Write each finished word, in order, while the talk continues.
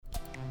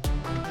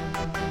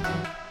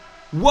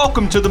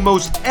Welcome to the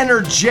most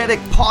energetic,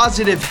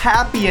 positive,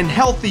 happy, and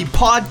healthy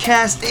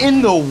podcast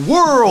in the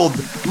world,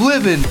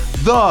 Living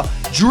the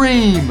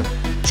Dream.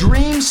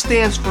 DREAM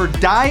stands for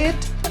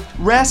diet,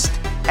 rest,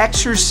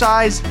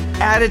 exercise,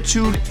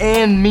 attitude,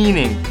 and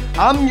meaning.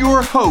 I'm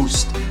your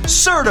host,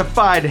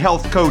 certified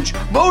health coach,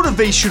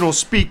 motivational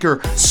speaker,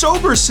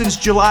 sober since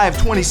July of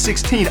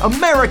 2016,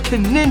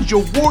 American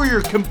Ninja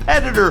Warrior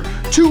competitor,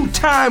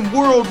 two-time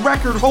world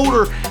record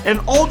holder, and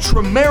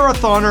ultra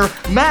marathoner,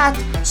 Matt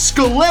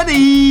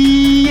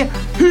Scaletti.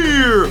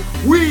 Here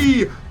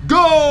we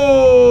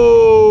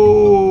go!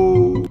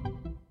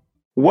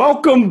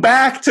 Welcome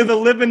back to the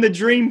Living the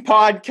Dream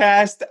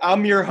podcast.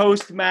 I'm your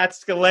host, Matt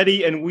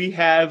Scaletti, and we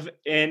have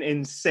an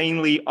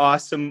insanely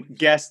awesome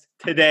guest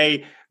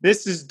today.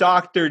 This is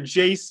Dr.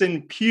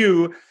 Jason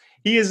Pugh.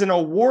 He is an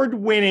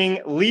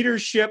award-winning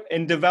leadership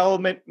and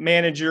development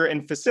manager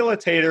and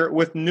facilitator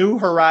with New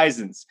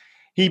Horizons.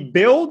 He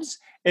builds,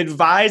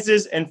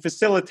 advises, and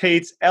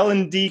facilitates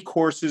L&D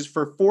courses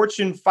for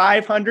Fortune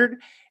 500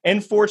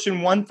 and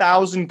Fortune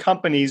 1000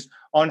 companies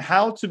on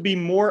how to be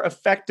more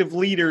effective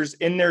leaders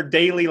in their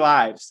daily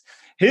lives.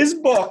 His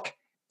book,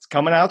 it's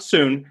coming out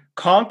soon,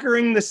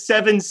 Conquering the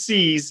 7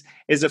 C's,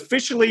 is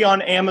officially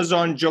on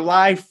Amazon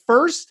July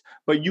 1st,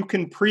 but you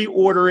can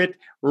pre-order it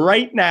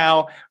right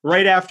now,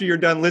 right after you're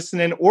done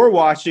listening or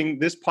watching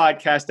this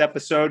podcast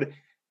episode.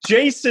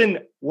 Jason,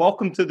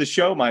 welcome to the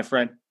show, my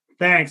friend.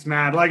 Thanks,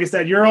 Matt. Like I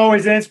said, you're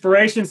always an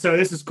inspiration, so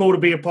this is cool to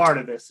be a part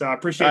of this. So I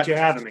appreciate you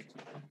having me.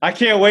 I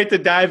can't wait to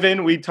dive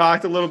in. We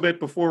talked a little bit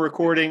before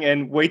recording,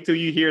 and wait till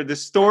you hear the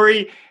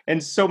story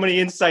and so many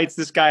insights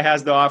this guy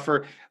has to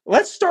offer.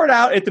 Let's start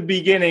out at the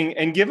beginning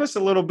and give us a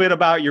little bit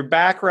about your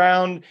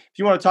background. If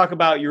you want to talk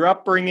about your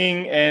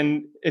upbringing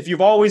and if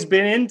you've always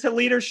been into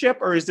leadership,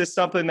 or is this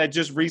something that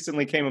just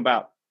recently came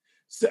about?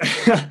 So,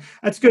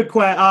 that's a good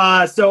question.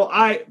 I've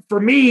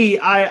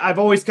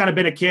always kind of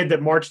been a kid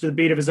that marched to the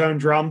beat of his own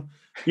drum.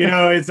 You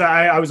know,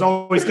 I was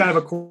always kind of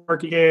a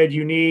quirky kid,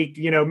 unique,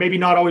 maybe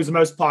not always the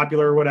most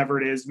popular or whatever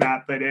it is,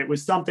 Matt, but it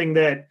was something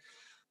that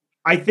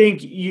I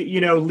think,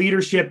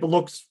 leadership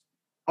looks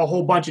a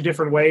whole bunch of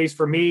different ways.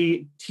 For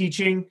me,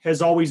 teaching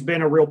has always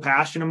been a real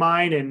passion of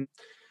mine. And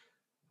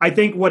I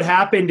think what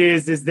happened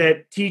is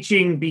that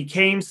teaching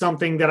became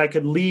something that I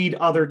could lead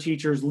other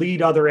teachers,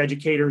 lead other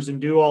educators,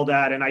 and do all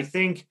that. And I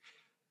think,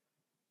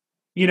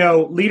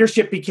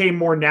 leadership became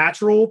more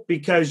natural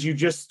because you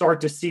just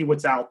start to see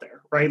what's out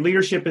there, right?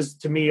 Leadership is,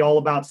 to me, all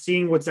about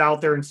seeing what's out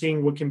there and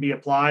seeing what can be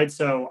applied.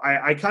 So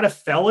I kind of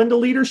fell into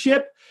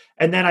leadership,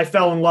 and then I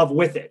fell in love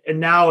with it. And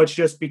now it's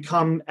just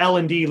become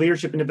L&D,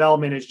 leadership and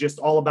development, is just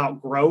all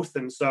about growth.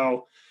 And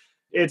so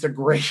it's a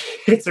great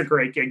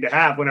gig to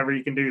have whenever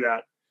you can do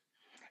that.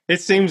 It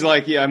seems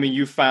like,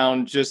 you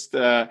found just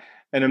an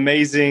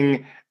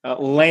amazing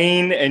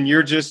lane, and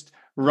you're just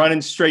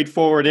running straight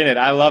forward in it.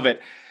 I love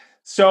it.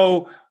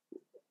 So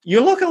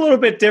you look a little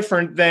bit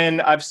different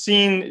than I've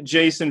seen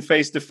Jason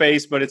face to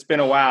face, but it's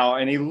been a while,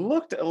 and he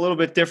looked a little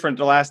bit different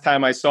the last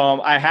time I saw him.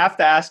 I have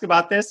to ask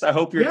about this. I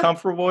hope you're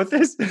comfortable with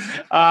this,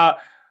 but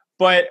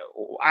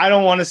I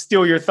don't want to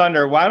steal your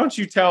thunder. Why don't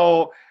you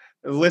tell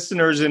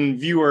listeners and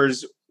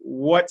viewers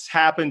what's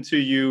happened to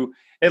you,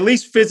 at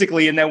least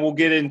physically, and then we'll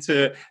get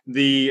into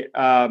the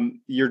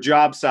your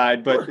job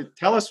side. But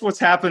tell us what's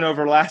happened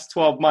over the last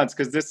 12 months,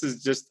 because this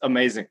is just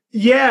amazing.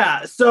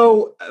 Yeah.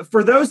 So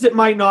for those that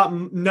might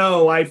not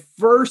know, I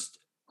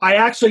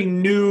actually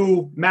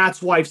knew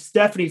Matt's wife,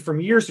 Stephanie, from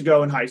years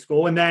ago in high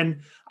school. And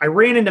then I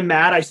ran into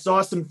Matt. I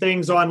saw some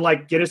things on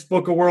like Guinness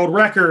Book of World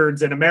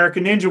Records and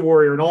American Ninja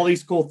Warrior and all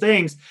these cool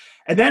things.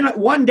 And then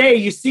one day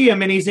you see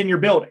him and he's in your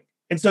building.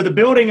 And so the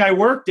building I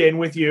worked in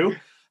with you,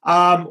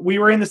 we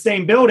were in the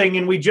same building,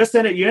 and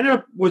you ended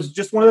up was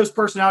just one of those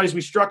personalities.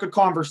 We struck a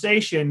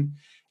conversation,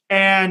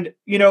 and,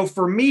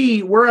 for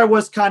me, where I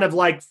was kind of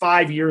like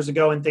 5 years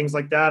ago and things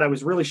like that, I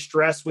was really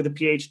stressed with a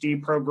PhD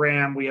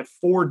program. We have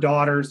 4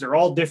 daughters. They're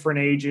all different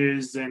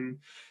ages, and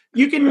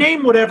you can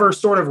name whatever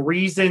sort of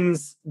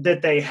reasons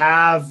that they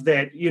have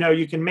that,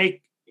 you can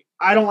make,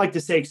 I don't like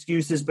to say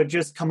excuses, but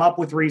just come up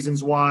with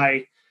reasons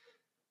why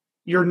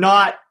you're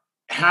not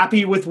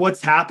happy with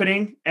what's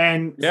happening.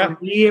 And for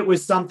me, it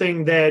was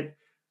something that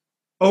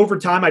over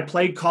time, I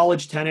played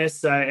college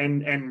tennis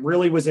and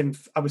really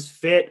I was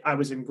fit. I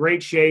was in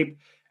great shape.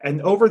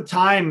 And over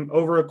time,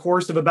 over a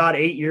course of about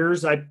 8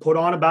 years, I put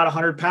on about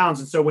 100 pounds.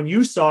 And so when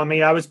you saw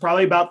me, I was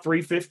probably about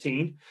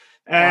 315.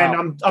 And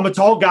wow. I'm a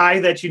tall guy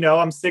that,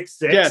 I'm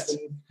 6'6". Yes.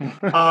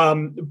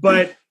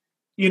 But,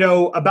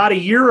 about a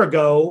year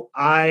ago,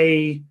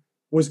 I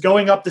was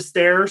going up the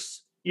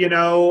stairs.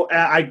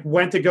 I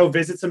went to go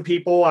visit some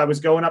people. I was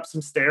going up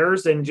some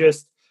stairs and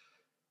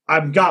I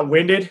got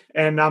winded,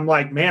 and I'm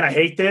like, man, I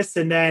hate this.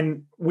 And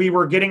then we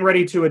were getting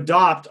ready to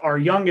adopt our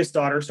youngest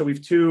daughter. So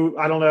we've 2,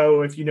 I don't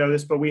know if you know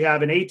this, but we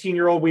have an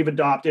 18-year-old we've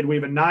adopted. We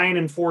have a 9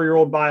 and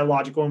 4-year-old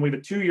biological, and we have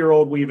a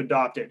 2-year-old we've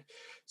adopted.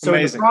 So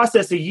Amazing. In the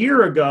process a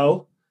year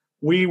ago,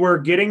 we were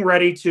getting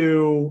ready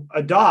to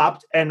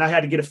adopt, and I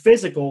had to get a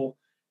physical,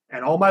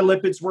 and all my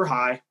lipids were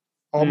high.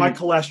 All my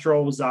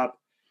cholesterol was up.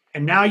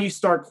 And now you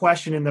start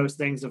questioning those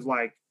things of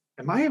like,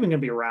 am I even going to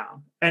be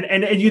around?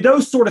 And you,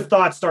 those sort of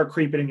thoughts start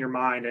creeping in your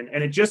mind.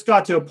 And it just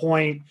got to a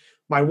point,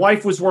 my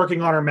wife was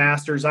working on her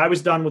master's. I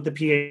was done with the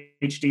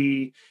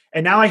PhD.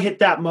 And now I hit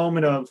that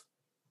moment of,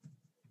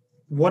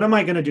 what am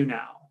I going to do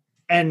now?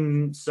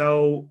 And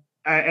so,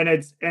 and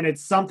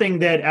it's something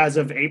that as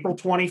of April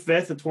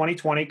 25th of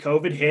 2020,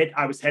 COVID hit,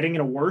 I was heading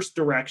in a worse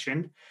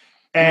direction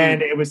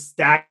and it was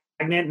stagnant.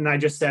 And I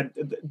just said,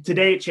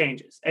 today it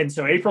changes. And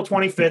so April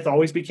 25th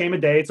always became a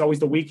day. It's always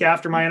the week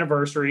after my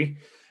anniversary.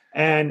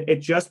 And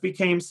it just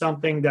became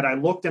something that I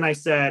looked and I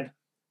said,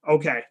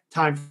 okay,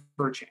 time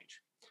for a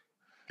change.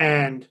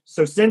 And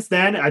so since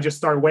then, I just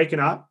started waking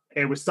up.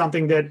 It was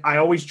something that I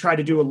always try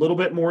to do a little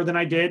bit more than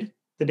I did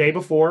the day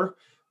before.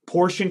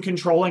 Portion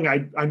controlling.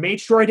 I made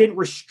sure I didn't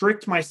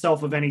restrict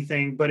myself of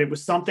anything, but it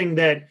was something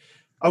that,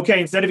 okay,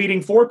 instead of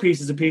eating 4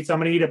 pieces of pizza, I'm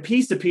going to eat a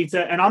piece of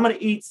pizza and I'm going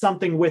to eat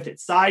something with it,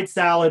 side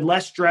salad,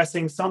 less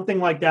dressing, something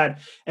like that.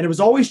 And it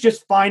was always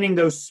just finding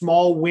those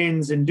small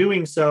wins and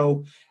doing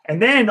so. And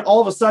then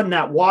all of a sudden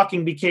that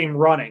walking became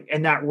running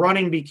and that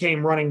running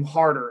became running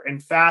harder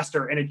and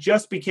faster. And it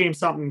just became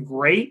something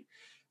great.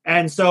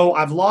 And so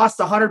I've lost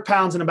 100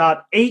 pounds in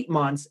about 8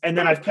 months, and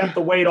then I've kept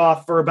the weight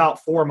off for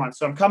about 4 months.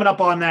 So I'm coming up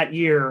on that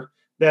year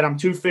that I'm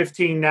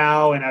 215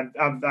 now, and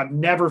I've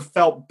never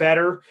felt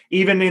better.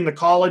 Even in the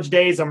college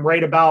days, I'm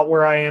right about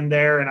where I am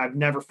there, and I've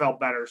never felt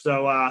better.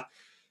 So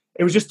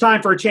it was just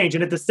time for a change.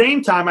 And at the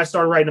same time, I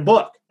started writing a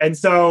book. And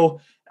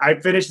so I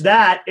finished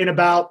that in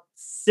about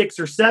 6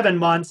 or 7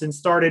 months and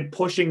started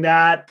pushing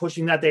that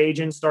to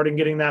agents, started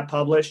getting that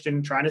published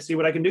and trying to see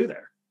what I can do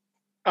there.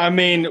 I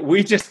mean,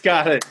 we just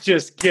got to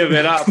just give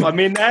it up. I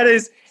mean, that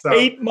is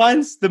 8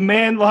 months. The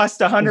man lost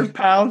 100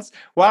 pounds.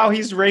 Wow,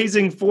 he's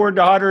raising 4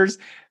 daughters.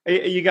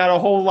 You got a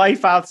whole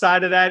life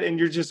outside of that, and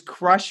you're just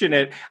crushing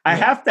it. I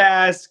have to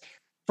ask,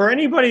 for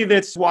anybody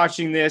that's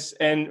watching this,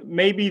 and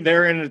maybe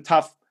they're in a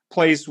tough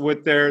place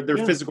with their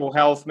physical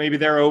health, maybe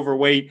they're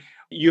overweight.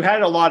 You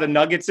had a lot of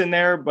nuggets in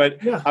there,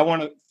 but I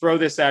want to throw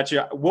this at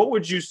you. What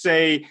would you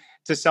say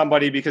to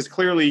somebody, because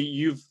clearly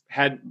you've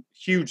had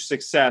huge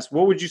success?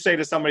 What would you say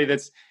to somebody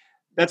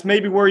that's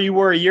maybe where you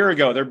were a year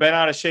ago? They're bent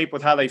out of shape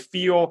with how they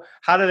feel.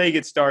 How do they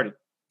get started?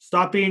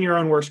 Stop being your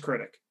own worst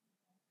critic.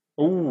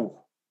 Ooh.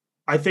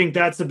 I think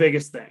that's the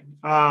biggest thing.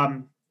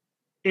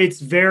 It's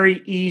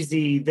very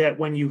easy that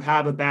when you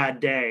have a bad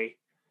day,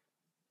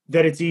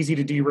 that it's easy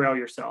to derail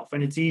yourself.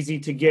 And it's easy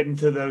to get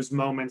into those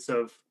moments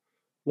of,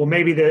 well,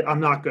 maybe I'm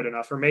not good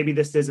enough, or maybe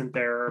this isn't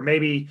there, or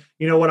maybe,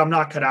 you know what, I'm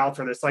not cut out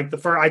for this. Like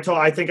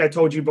I think I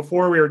told you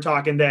before we were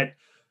talking that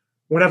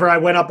whenever I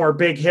went up our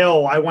big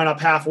hill, I went up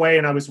halfway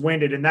and I was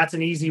winded. And that's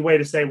an easy way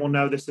to say, well,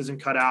 no, this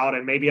isn't cut out.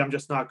 And maybe I'm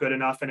just not good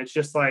enough. And it's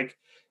just like,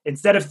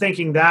 instead of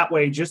thinking that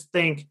way, just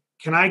think,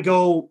 can I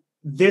go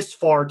this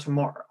far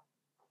tomorrow?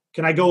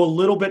 Can I go a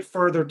little bit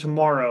further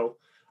tomorrow?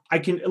 I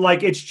can,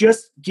 like, it's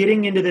just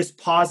getting into this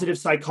positive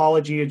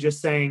psychology of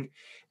just saying,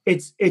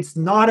 it's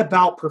not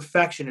about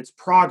perfection. It's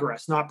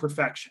progress, not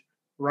perfection.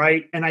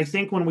 Right. And I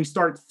think when we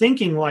start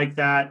thinking like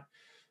that,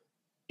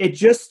 it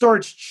just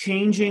starts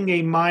changing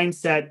a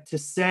mindset to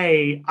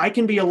say, I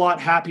can be a lot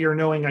happier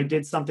knowing I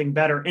did something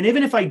better. And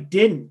even if I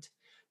didn't,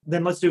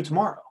 then let's do it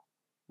tomorrow.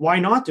 Why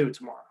not do it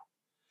tomorrow?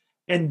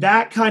 And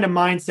that kind of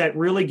mindset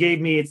really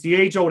gave me, it's the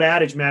age old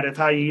adage, Matt, of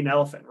how you eat an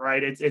elephant,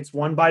 right? It's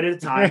one bite at a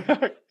time.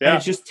 And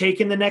it's just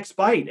taking the next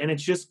bite, and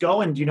it's just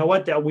going, you know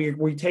what, that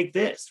we take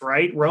this,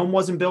 right? Rome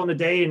wasn't built in a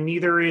day, and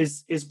neither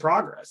is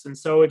progress. And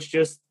so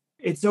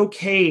it's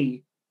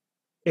okay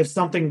if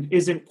something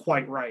isn't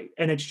quite right.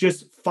 And it's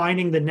just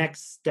finding the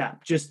next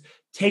step, just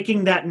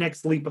taking that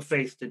next leap of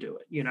faith to do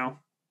it, you know?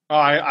 Oh,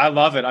 I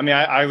love it. I mean,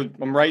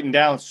 I'm writing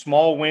down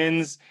small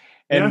wins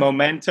and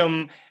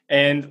momentum.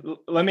 And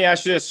let me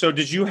ask you this. So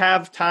did you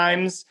have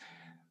times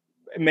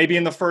maybe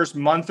in the first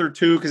month or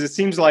two, because it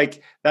seems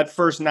like that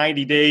first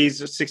 90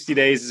 days or 60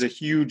 days is a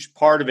huge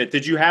part of it.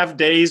 Did you have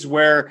days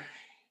where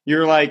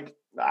you're like,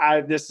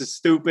 this is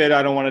stupid,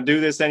 I don't want to do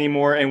this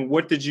anymore? And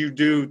what did you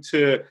do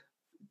to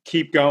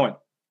keep going?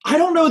 I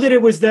don't know that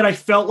it was that I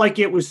felt like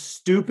it was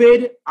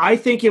stupid. I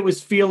think it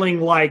was feeling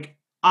like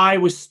I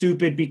was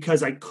stupid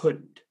because I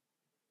couldn't.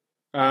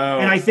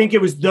 And I think it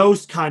was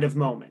those kind of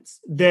moments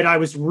that I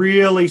was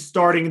really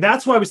starting.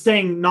 That's why I was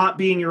saying not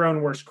being your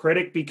own worst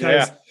critic,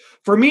 because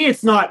for me,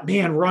 it's not,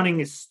 man, running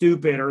is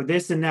stupid or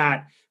this and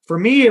that. For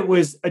me, it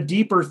was a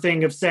deeper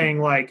thing of saying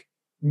like,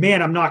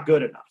 man, I'm not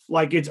good enough.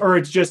 Like it's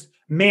just,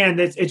 man,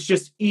 it's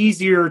just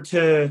easier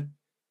to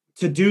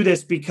do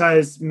this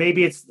because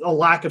maybe it's a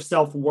lack of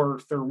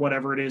self-worth or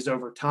whatever it is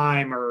over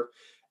time.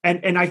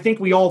 And I think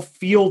we all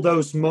feel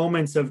those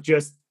moments of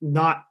just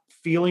not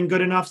feeling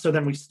good enough. So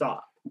then we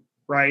stop.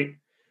 Right.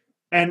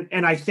 And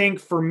I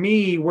think for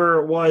me, where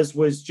it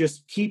was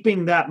just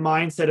keeping that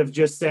mindset of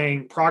just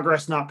saying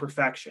progress, not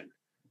perfection.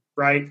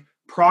 Right.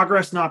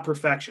 Progress, not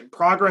perfection.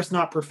 Progress,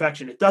 not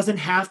perfection. It doesn't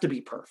have to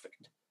be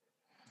perfect.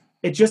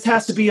 It just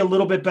has to be a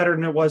little bit better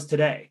than it was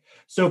today.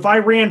 So if I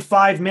ran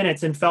 5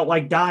 minutes and felt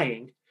like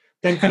dying,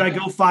 then could I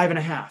go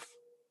 5.5?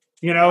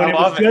 And I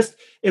love it.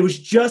 it was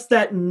just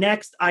that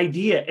next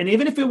idea. And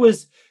even if it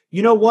was,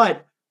 you know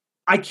what,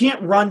 I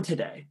can't run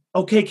today.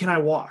 Okay, can I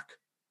walk?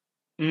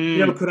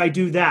 Mm. Could I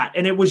do that?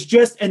 And it was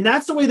just, and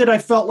that's the way that I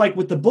felt like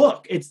with the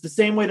book. It's the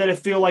same way that I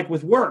feel like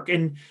with work.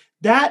 And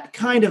that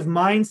kind of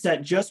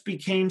mindset just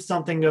became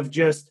something of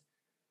just,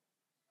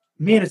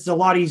 man, it's a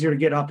lot easier to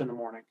get up in the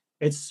morning.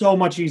 It's so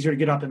much easier to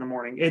get up in the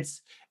morning.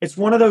 It's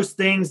one of those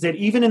things that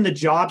even in the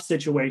job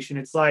situation,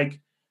 it's like,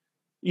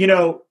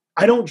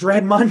 I don't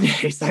dread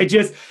Mondays. I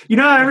just,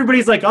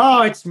 everybody's like,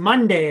 oh, it's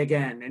Monday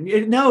again.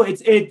 And no,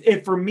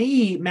 it for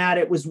me, Matt,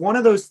 it was one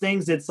of those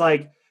things that's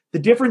like the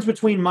difference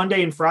between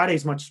Monday and Friday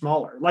is much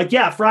smaller. Like,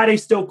 yeah,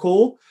 Friday's still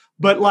cool,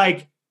 but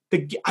like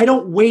I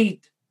don't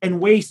wait and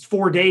waste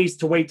 4 days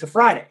to wait to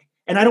Friday.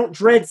 And I don't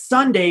dread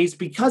Sundays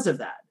because of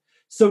that.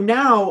 So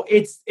now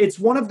it's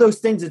one of those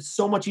things that's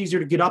so much easier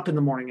to get up in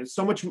the morning. It's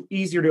so much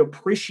easier to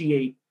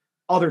appreciate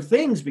other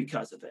things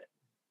because of it.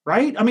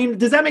 Right? I mean,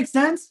 does that make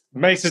sense?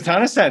 Makes a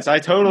ton of sense. I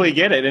totally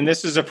get it. And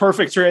this is a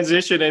perfect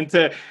transition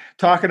into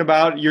talking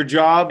about your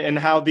job and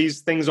how these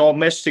things all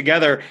mesh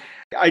together.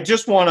 I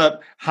just want to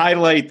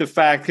highlight the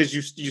fact, because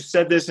you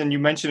said this and you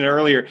mentioned it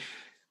earlier,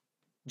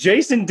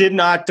 Jason did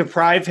not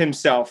deprive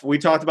himself. We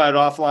talked about it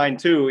offline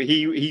too.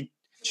 He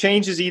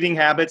changed his eating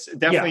habits,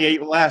 definitely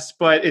ate less,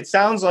 but it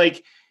sounds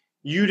like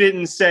you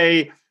didn't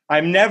say,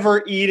 I'm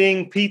never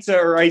eating pizza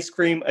or ice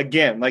cream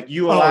again. Like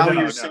you allow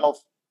yourself.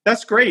 No.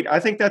 That's great.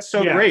 I think that's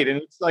so great.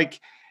 And it's like,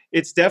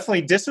 it's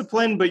definitely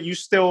discipline, but you're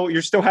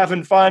still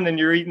having fun and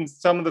you're eating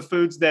some of the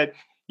foods that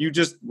you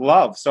just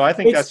love. So I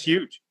think that's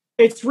huge.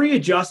 It's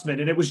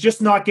readjustment. And it was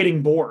just not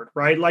getting bored,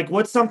 right? Like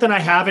what's something I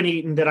haven't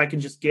eaten that I can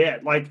just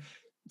get? Like,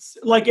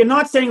 and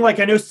not saying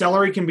like, I know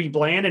celery can be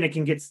bland and it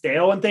can get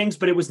stale and things,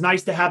 but it was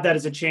nice to have that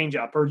as a change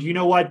up. Or do you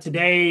know what,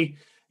 today,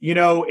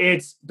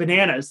 it's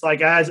bananas.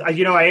 Like I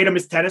ate them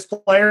as tennis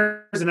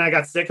players and I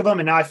got sick of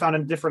them and now I found a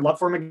different love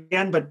for them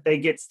again, but they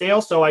get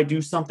stale. So I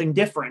do something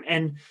different.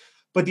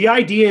 But the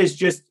idea is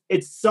just,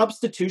 it's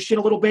substitution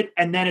a little bit.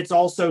 And then it's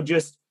also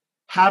just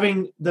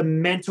having the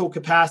mental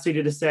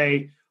capacity to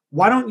say,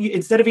 why don't you,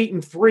 instead of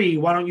eating 3,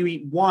 why don't you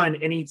eat 1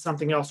 and eat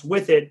something else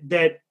with it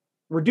that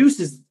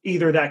reduces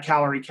either that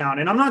calorie count.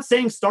 And I'm not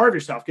saying starve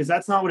yourself because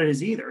that's not what it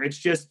is either. It's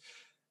just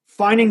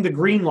finding the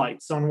green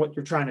lights on what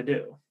you're trying to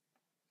do.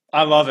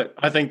 I love it.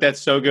 I think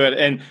that's so good.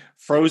 And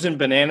frozen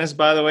bananas,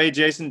 by the way,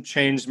 Jason,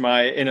 changed in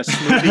a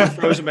smoothie,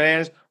 frozen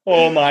bananas.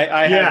 Oh my,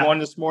 I had one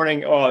this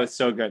morning. Oh, it's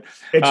so good.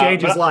 It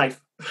changes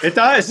life. It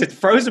does. It's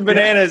frozen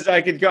bananas. I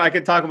could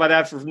talk about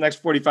that for the next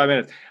 45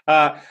 minutes.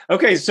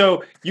 Okay.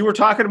 So you were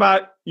talking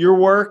about your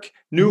work,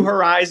 New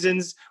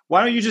Horizons.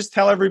 Why don't you just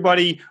tell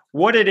everybody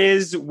what it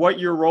is, what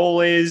your role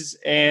is?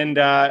 And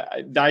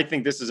I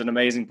think this is an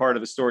amazing part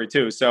of the story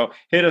too. So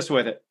hit us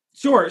with it.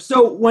 Sure.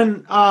 So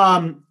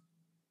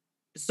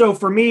so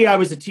for me, I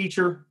was a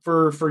teacher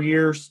for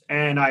years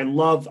and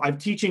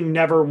teaching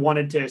never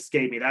wanted to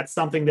escape me. That's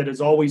something that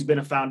has always been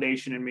a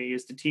foundation in me,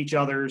 is to teach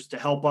others, to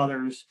help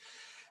others.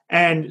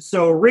 And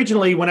so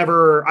originally,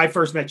 whenever I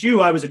first met you,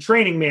 I was a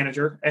training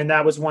manager. And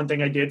that was one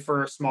thing I did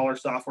for a smaller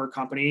software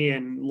company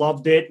and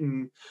loved it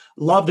and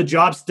loved the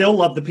job, still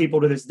love the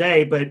people to this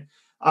day. But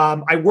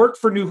I worked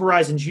for New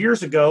Horizons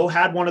years ago,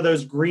 had one of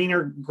those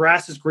greener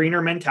grass is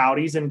greener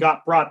mentalities and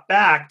got brought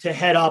back to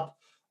head up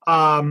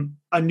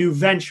a new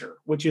venture,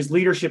 which is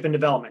leadership and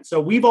development.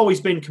 So we've always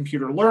been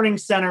computer learning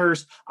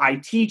centers,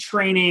 IT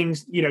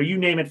trainings, you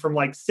name it, from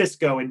like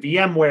Cisco and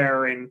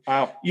VMware and,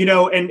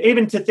 and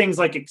even to things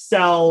like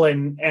Excel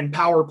and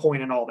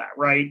PowerPoint and all that.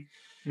 Right.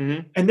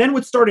 Mm-hmm. And then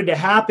what started to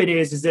happen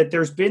is that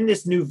there's been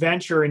this new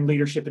venture in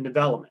leadership and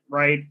development.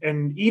 Right.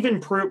 And even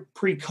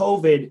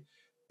pre-COVID,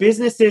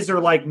 businesses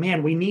are like,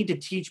 man, we need to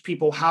teach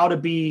people how to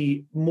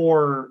be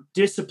more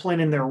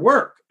disciplined in their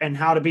work and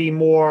how to be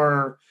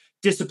more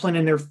discipline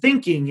in their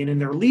thinking and in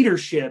their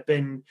leadership.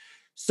 And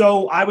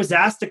so I was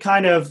asked to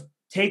kind of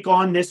take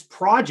on this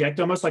project,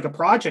 almost like a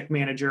project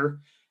manager.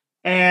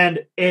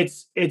 And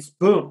it's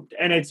boomed.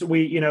 And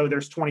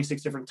there's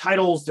 26 different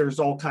titles. There's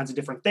all kinds of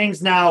different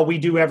things now. We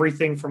do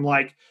everything from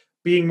like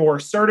being more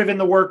assertive in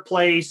the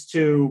workplace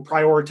to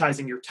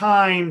prioritizing your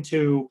time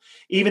to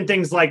even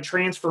things like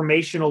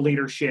transformational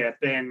leadership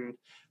and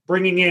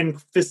bringing in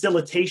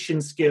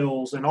facilitation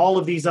skills and all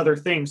of these other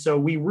things. So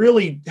we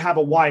really have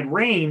a wide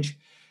range.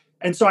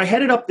 And so I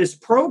headed up this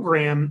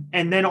program,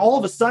 and then all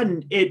of a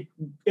sudden it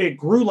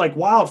grew like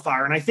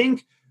wildfire. And I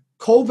think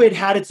COVID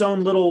had its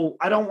own little,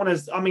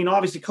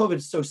 obviously COVID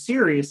is so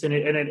serious and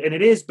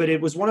it is, but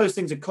it was one of those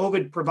things that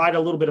COVID provided a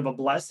little bit of a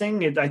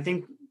blessing. I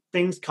think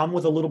things come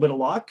with a little bit of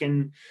luck.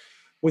 And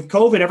with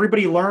COVID,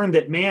 everybody learned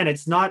that, man,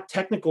 it's not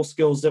technical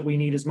skills that we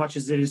need as much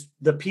as it is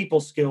the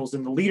people skills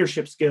and the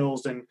leadership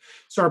skills. And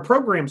so our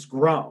program's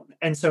grown.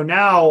 And so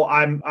now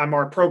I'm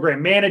our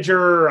program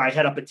manager. I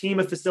head up a team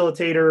of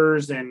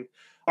facilitators, and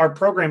our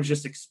program's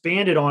just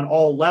expanded on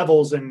all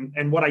levels.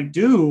 And what I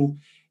do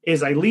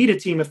is I lead a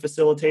team of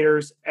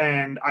facilitators,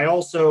 and I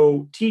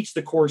also teach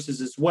the courses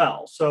as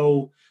well.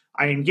 So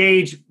I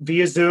engage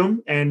via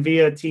Zoom and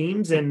via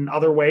Teams and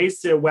other ways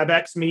to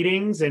WebEx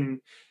meetings,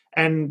 and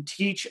and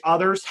teach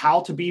others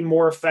how to be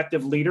more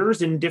effective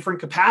leaders in different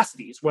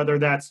capacities, whether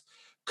that's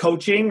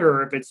coaching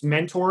or if it's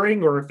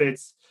mentoring or if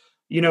it's,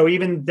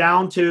 even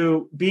down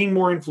to being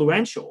more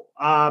influential.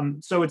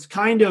 So it's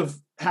kind of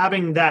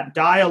having that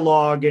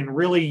dialogue and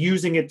really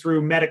using it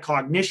through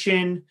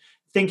metacognition,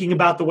 thinking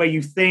about the way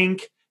you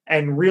think,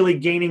 and really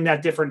gaining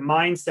that different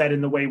mindset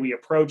in the way we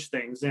approach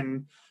things.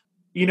 And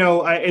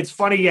it's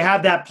funny, you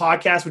have that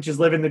podcast, which is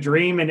Living the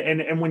Dream. And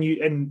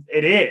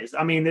it is,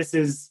 this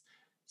is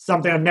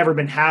something I've never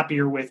been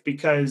happier with,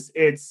 because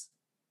it's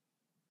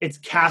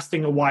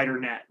casting a wider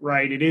net,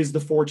 right? It is the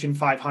Fortune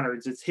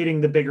 500s. It's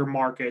hitting the bigger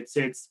markets.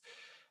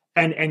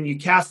 And you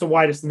cast the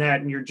widest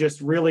net, and you're just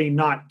really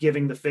not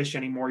giving the fish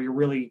anymore. You're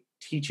really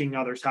teaching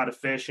others how to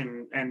fish.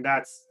 And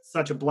that's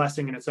such a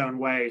blessing in its own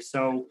way.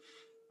 So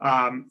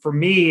for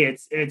me,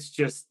 it's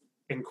just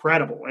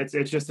incredible.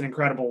 It's just an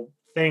incredible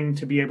thing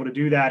to be able to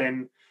do that,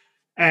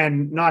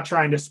 and not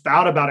trying to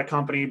spout about a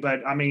company, but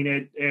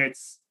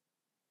it's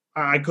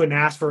I couldn't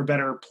ask for a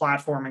better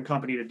platform and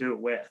company to do it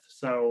with.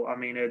 So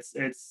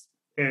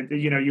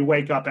you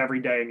wake up every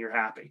day and you're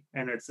happy,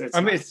 and it's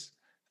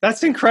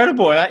that's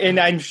incredible, and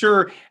I'm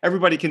sure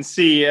everybody can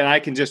see, and I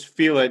can just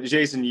feel it,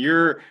 Jason.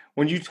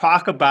 When you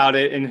talk about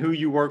it and who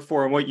you work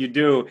for and what you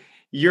do,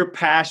 your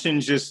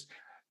passion just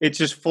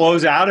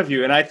flows out of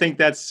you. And I think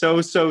that's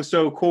so, so,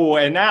 so cool.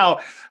 And now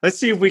let's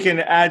see if we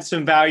can add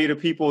some value to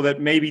people that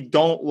maybe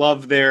don't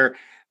love their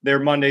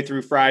Monday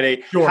through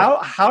Friday. Sure.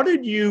 How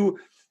did you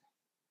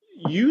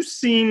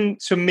seem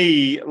to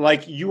me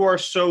like you are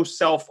so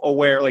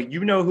self-aware, like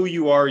you know who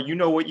you are, you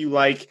know what you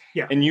like,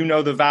 yeah, and you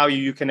know the value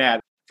you can add.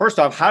 First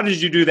off, how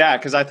did you do that?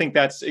 Because I think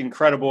that's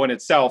incredible in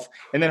itself.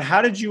 And then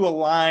how did you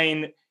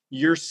align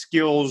your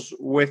skills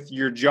with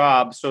your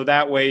job so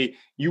that way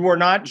you are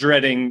not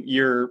dreading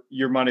your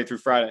Monday through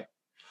Friday?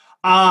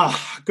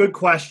 Good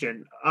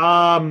question.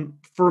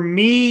 For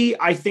me,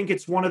 I think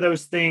it's one of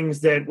those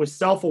things that with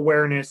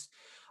self-awareness,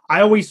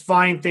 I always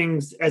find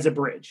things as a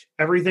bridge.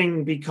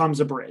 Everything becomes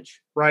a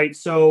bridge, right?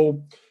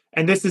 So,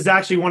 and this is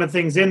actually one of the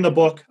things in the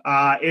book,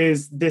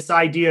 is this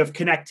idea of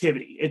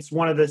connectivity. It's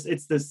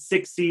the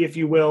 6C, if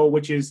you will,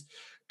 which is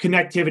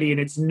connectivity. And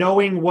it's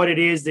knowing what it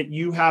is that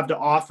you have to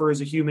offer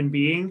as a human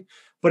being,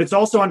 but it's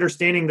also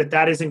understanding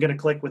that isn't going to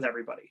click with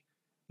everybody.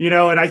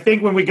 And I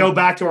think when we go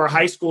back to our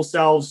high school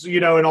selves,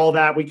 and all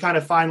that, we kind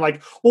of find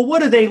like, well,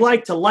 what do they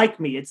like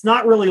me? It's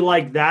not really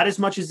like that as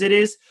much as it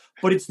is,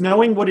 but it's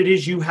knowing what it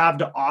is you have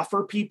to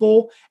offer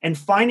people and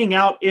finding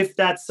out if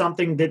that's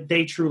something that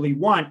they truly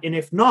want. And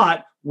if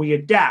not, we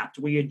adapt,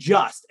 we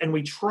adjust, and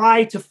we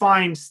try to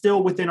find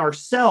still within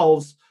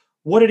ourselves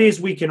what it is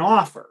we can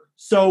offer.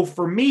 So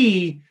for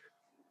me,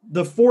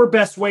 the 4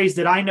 best ways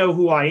that I know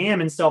who I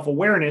am in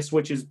self-awareness,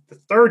 which is the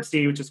third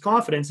C, which is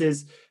confidence,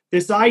 is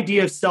this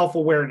idea of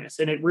self-awareness.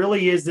 And it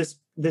really is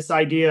this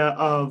idea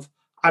of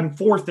I'm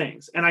 4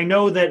 things. And I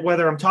know that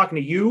whether I'm talking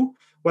to you,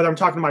 whether I'm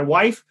talking to my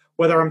wife,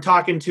 whether I'm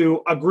talking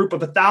to a group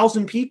of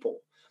 1,000 people,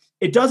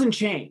 it doesn't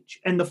change.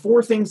 And the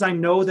 4 things I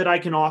know that I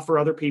can offer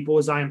other people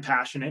is I am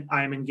passionate,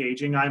 I am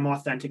engaging, I am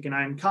authentic, and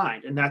I am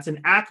kind. And that's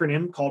an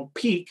acronym called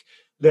PEAK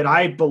that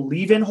I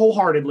believe in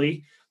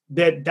wholeheartedly,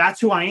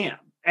 that's who I am.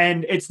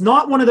 And it's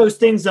not one of those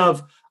things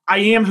of I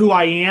am who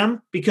I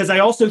am, because I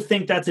also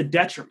think that's a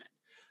detriment.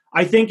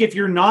 I think if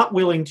you're not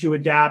willing to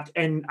adapt,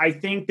 and I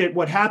think that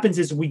what happens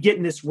is we get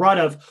in this rut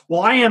of,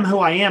 well, I am who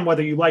I am,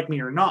 whether you like me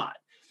or not.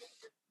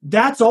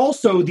 That's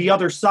also the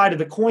other side of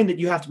the coin that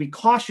you have to be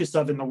cautious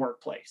of in the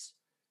workplace.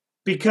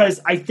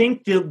 Because I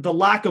think the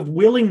lack of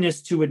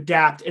willingness to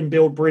adapt and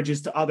build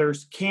bridges to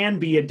others can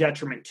be a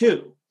detriment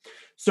too.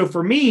 So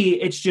for me,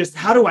 it's just,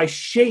 how do I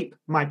shape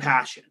my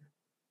passion?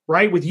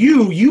 Right? With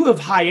you have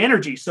high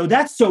energy. So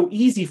that's so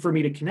easy for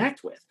me to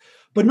connect with.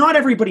 But not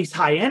everybody's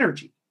high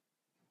energy.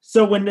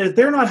 So when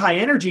they're not high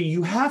energy,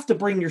 you have to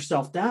bring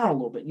yourself down a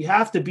little bit. You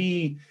have to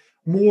be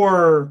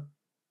more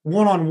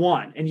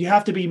one-on-one, and you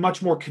have to be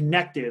much more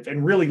connective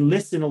and really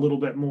listen a little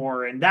bit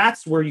more. And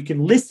that's where you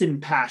can listen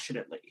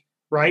passionately,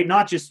 right?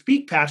 Not just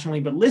speak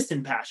passionately, but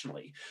listen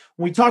passionately.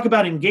 When we talk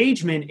about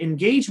engagement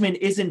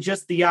isn't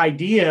just the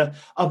idea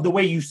of the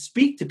way you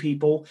speak to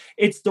people.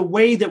 It's the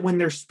way that when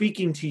they're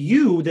speaking to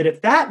you, that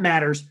if that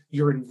matters,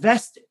 you're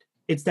invested.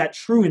 It's that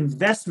true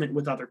investment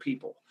with other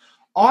people.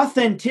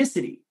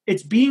 Authenticity.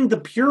 It's being the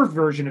pure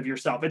version of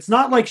yourself. It's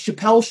not like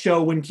Chappelle's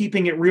show when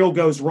keeping it real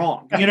goes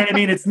wrong. You know what I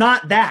mean? It's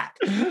not that.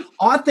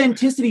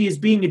 Authenticity is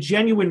being a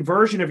genuine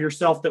version of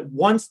yourself that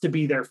wants to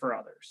be there for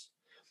others.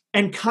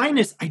 And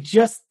kindness, I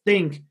just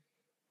think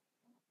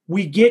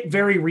we get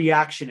very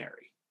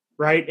reactionary,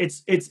 right?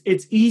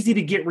 It's easy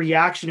to get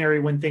reactionary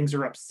when things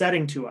are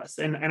upsetting to us.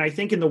 And I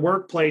think in the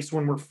workplace,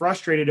 when we're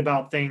frustrated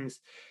about things,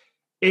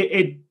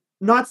 it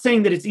not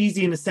saying that it's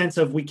easy in the sense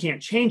of we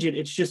can't change it.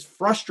 It's just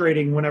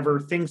frustrating whenever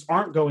things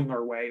aren't going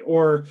our way,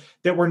 or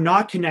that we're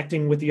not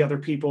connecting with the other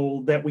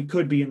people that we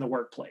could be in the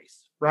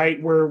workplace,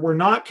 right? We're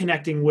not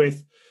connecting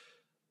with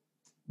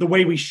the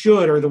way we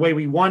should or the way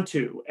we want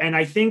to. And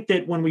I think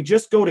that when we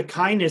just go to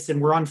kindness and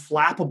we're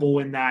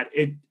unflappable in that,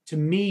 to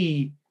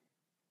me,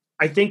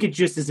 I think it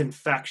just is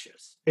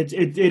infectious.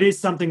 It is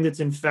something that's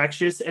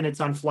infectious and it's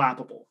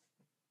unflappable.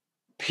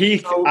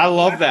 Peak. So I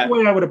love that. That's the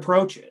way I would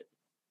approach it.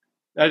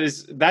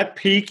 That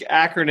PEAK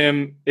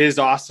acronym is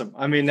awesome.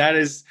 I mean, that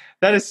is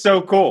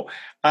so cool.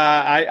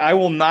 I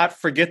will not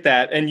forget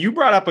that. And you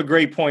brought up a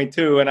great point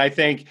too. And I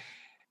think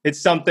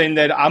it's something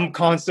that I'm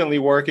constantly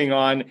working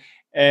on.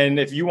 And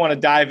if you want to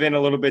dive in a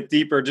little bit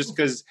deeper, just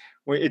because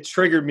it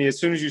triggered me as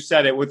soon as you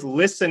said it, with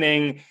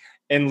listening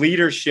and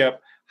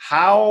leadership,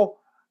 how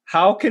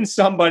can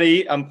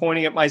somebody, I'm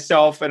pointing at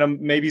myself and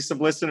maybe some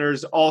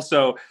listeners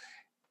also,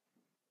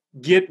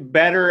 get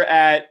better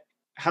at,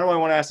 how do I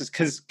want to ask this?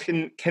 Because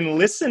can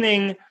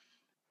listening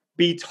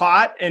be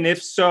taught? And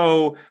if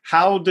so,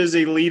 how does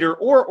a leader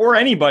or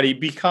anybody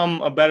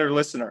become a better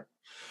listener?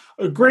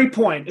 A great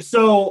point.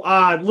 So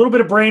a little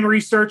bit of brain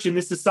research, and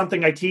this is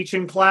something I teach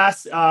in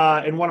class,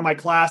 in one of my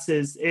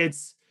classes. It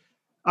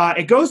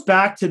goes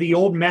back to the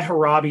old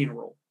Mehrabian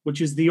rule,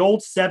 which is the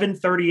old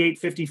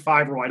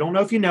 7-38-55 rule. I don't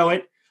know if you know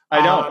it.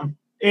 I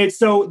don't.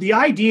 So the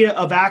idea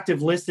of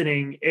active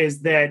listening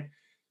is that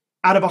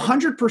out of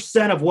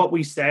 100% of what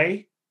we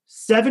say,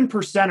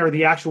 7% are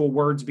the actual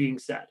words being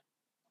said.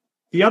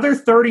 The other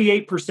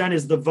 38%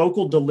 is the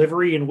vocal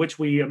delivery in which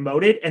we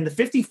emote it, and the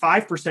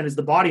 55% is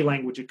the body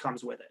language that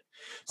comes with it.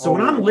 So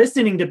when I'm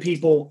listening to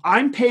people,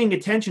 I'm paying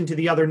attention to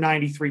the other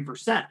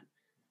 93%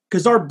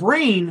 because our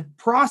brain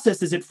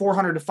processes at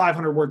 400 to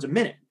 500 words a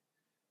minute,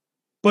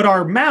 but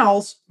our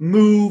mouths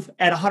move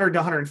at 100 to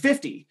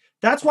 150.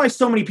 That's why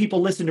so many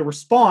people listen to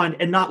respond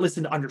and not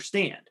listen to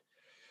understand.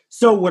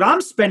 So what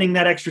I'm spending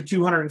that extra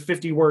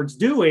 250 words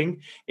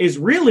doing is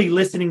really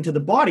listening to the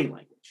body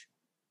language.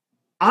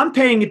 I'm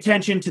paying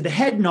attention to the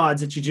head nods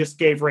that you just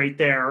gave right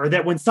there, or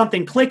that when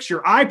something clicks,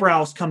 your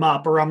eyebrows come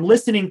up, or I'm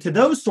listening to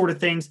those sort of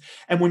things.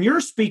 And when you're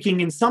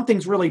speaking and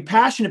something's really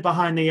passionate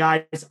behind the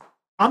eyes,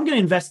 I'm going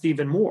to invest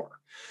even more.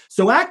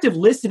 So active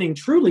listening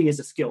truly is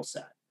a skill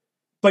set,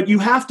 but you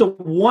have to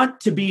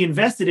want to be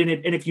invested in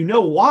it. And if you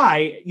know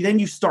why, then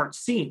you start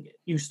seeing it.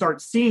 You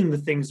start seeing the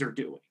things they're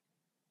doing.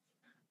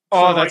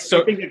 Oh, I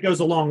think it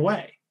goes a long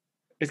way.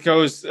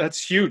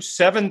 That's huge.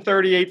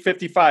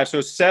 7-38-55. So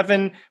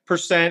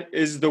 7%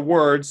 is the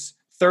words,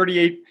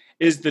 38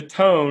 is the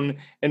tone,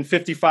 and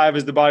 55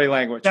 is the body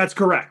language. That's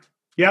correct.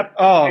 Yep.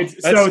 So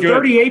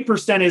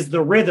 38% is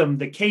the rhythm,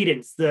 the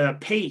cadence, the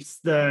pace,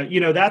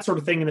 that sort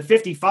of thing. And the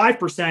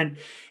 55%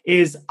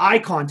 is eye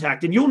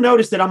contact. And you'll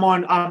notice that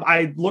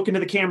I look into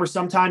the camera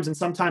sometimes and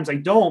sometimes I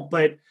don't,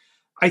 but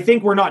I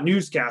think we're not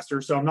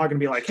newscasters, so I'm not going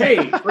to be like,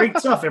 "Hey, great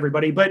stuff,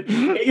 everybody." But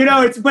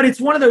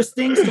it's one of those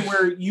things to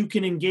where you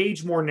can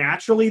engage more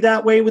naturally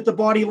that way with the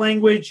body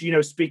language.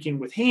 Speaking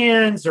with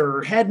hands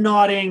or head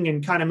nodding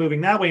and kind of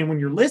moving that way. And when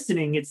you're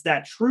listening, it's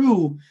that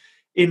true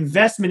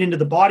investment into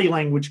the body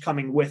language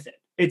coming with it.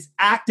 It's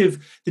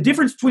active. The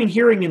difference between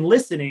hearing and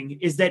listening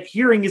is that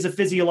hearing is a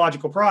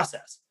physiological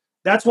process.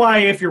 That's why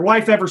if your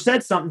wife ever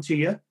said something to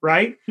you,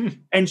 right,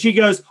 and she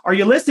goes, "Are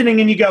you listening?"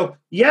 and you go,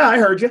 "Yeah, I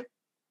heard you."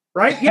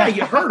 Right? Yeah,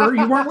 you heard her.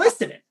 You weren't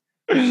listening.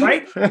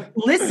 Right?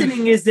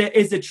 Listening is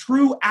a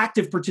true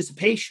active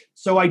participation.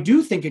 So I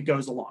do think it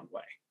goes a long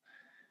way.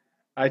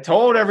 I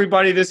told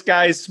everybody this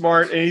guy is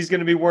smart and he's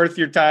going to be worth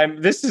your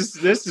time. This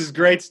is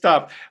great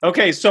stuff.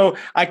 Okay, so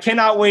I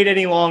cannot wait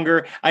any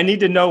longer. I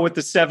need to know what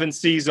the 7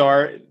 C's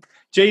are.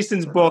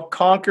 Jason's book,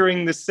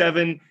 Conquering the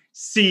 7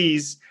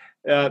 C's,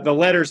 the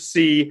letter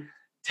C.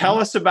 Tell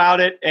us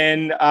about it,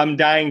 and I'm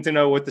dying to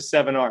know what the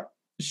 7 are.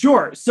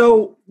 Sure.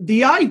 So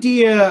the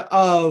idea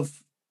of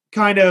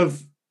kind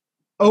of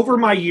over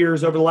my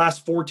years, over the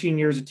last 14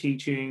 years of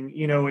teaching,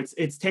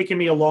 it's taken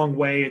me a long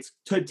way. It's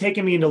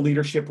taken me into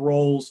leadership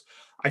roles.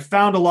 I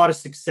found a lot of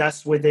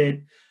success with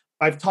it.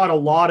 I've taught a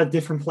lot of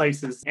different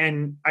places.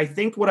 And I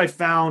think what I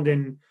found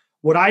and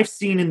what I've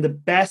seen in the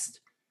best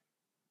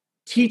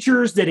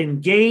teachers that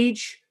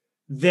engage,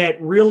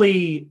 that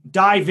really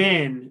dive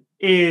in,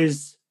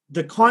 is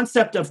the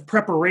concept of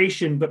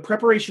preparation, but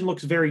preparation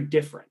looks very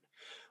different.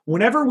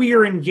 Whenever we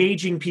are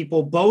engaging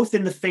people, both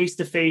in the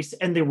face-to-face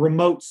and the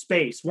remote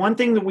space, one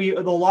thing that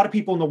a lot of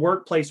people in the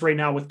workplace right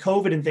now with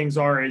COVID and things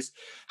is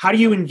how do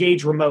you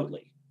engage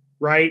remotely,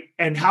 right?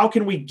 And how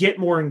can we get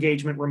more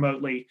engagement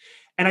remotely?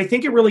 And I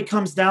think it really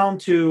comes down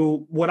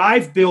to what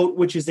I've built,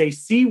 which is a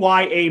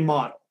CYA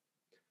model.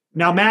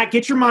 Now, Matt,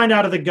 get your mind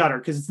out of the gutter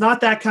because it's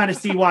not that kind of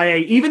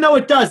CYA, even though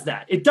it does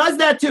that. It does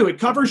that too. It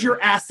covers your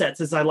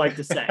assets, as I like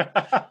to say.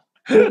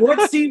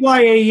 What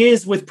CYA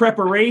is with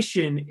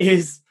preparation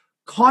is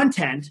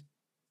content,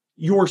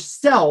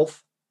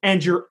 yourself,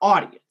 and your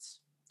audience.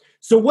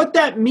 So what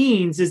that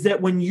means is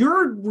that when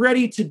you're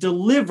ready to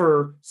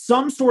deliver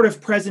some sort of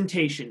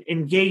presentation,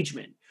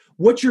 engagement,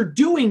 what you're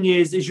doing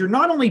is you're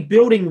not only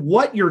building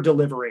what you're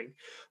delivering,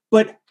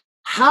 but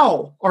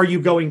how are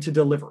you going to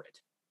deliver it?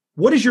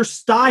 What is your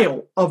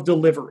style of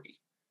delivery?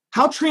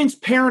 How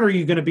transparent are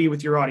you going to be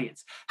with your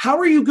audience? How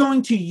are you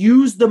going to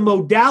use the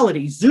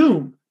modality,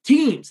 Zoom,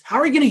 Teams? How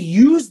are you going to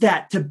use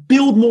that to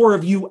build more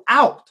of you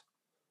out?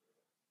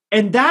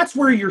 And that's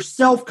where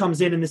yourself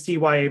comes in the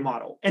CYA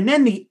model. And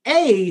then the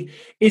A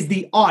is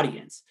the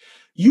audience.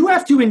 You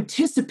have to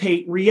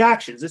anticipate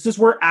reactions. This is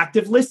where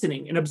active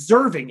listening and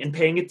observing and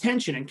paying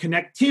attention and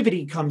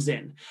connectivity comes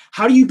in.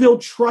 How do you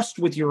build trust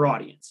with your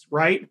audience,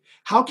 right?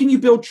 How can you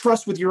build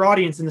trust with your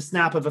audience in the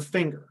snap of a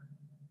finger?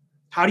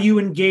 How do you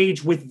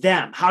engage with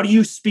them? How do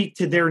you speak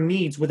to their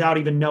needs without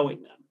even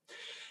knowing them?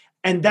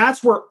 And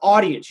that's where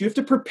audience, you have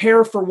to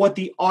prepare for what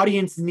the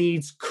audience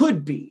needs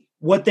could be,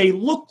 what they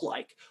look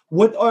like,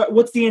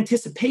 what's the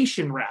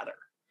anticipation rather.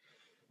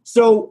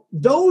 So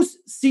those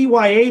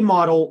CYA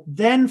model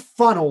then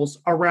funnels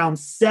around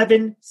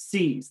 7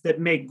 C's that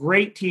make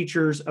great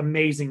teachers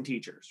amazing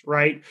teachers,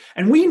 right?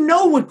 And we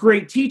know what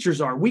great teachers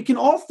are. We can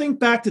all think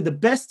back to the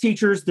best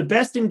teachers, the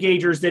best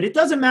engagers, that it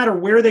doesn't matter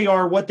where they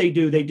are, what they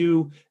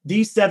do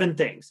these 7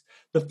 things.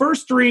 The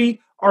first 3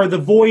 are the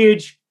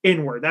voyage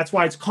inward. That's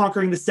why it's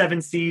conquering the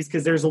 7 C's,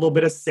 because there's a little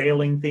bit of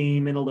sailing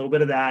theme and a little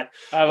bit of that.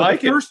 I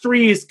like it. The first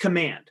 3 is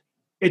command.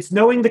 It's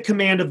knowing the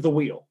command of the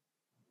wheel.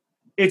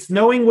 It's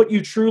knowing what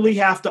you truly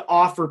have to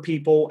offer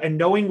people and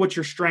knowing what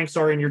your strengths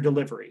are in your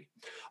delivery.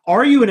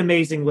 Are you an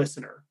amazing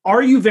listener?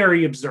 Are you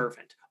very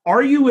observant?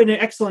 Are you an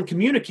excellent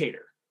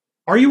communicator?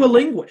 Are you a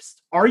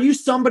linguist? Are you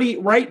somebody,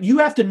 right? You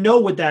have to know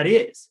what that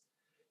is.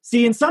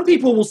 See, and some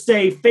people will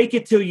say, fake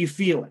it till you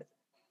feel it,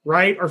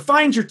 right? Or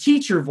find your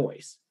teacher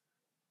voice.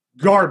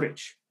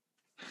 Garbage.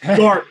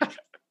 Garbage.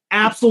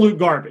 Absolute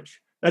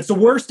garbage. That's the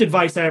worst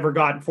advice I ever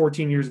got in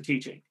 14 years of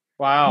teaching.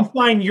 Wow. You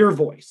find your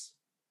voice.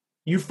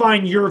 You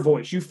find your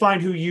voice. You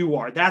find who you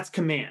are. That's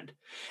command.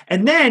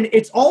 And then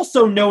it's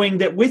also knowing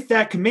that with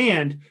that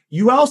command,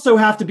 you also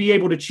have to be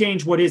able to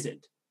change what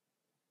isn't.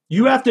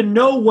 You have to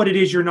know what it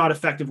is you're not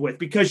effective with,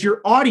 because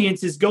your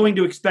audience is going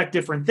to expect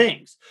different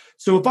things.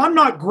 So if I'm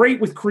not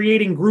great with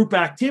creating group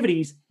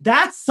activities,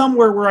 that's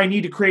somewhere where I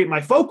need to create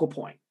my focal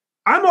point.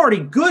 I'm already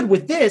good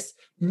with this.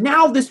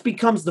 Now this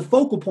becomes the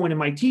focal point in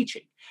my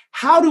teaching.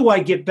 How do I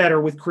get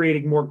better with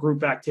creating more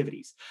group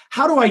activities?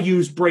 How do I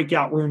use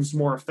breakout rooms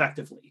more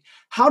effectively?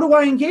 How do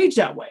I engage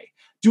that way?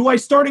 Do I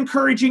start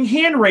encouraging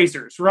hand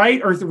raisers,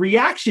 right? Or the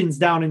reactions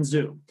down in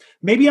Zoom?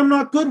 Maybe I'm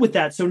not good with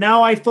that. So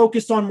now I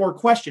focus on more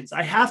questions.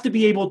 I have to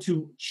be able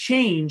to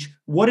change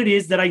what it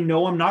is that I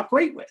know I'm not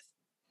great with.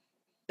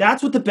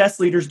 That's what the best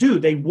leaders do.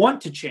 They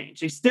want to change.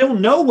 They still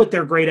know what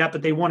they're great at,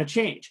 but they want to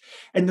change.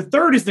 And the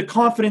third is the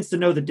confidence to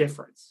know the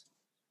difference.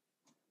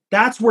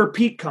 That's where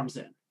peak comes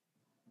in.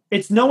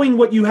 It's knowing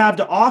what you have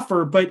to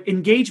offer, but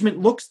engagement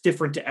looks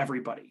different to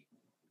everybody,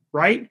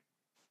 right?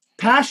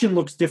 Passion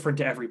looks different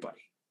to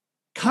everybody.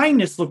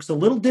 Kindness looks a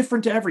little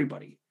different to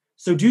everybody.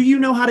 So do you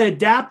know how to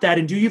adapt that,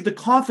 and do you have the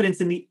confidence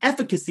and the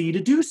efficacy to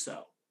do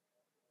so?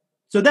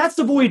 So that's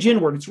the voyage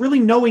inward. It's really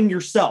knowing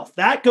yourself.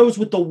 That goes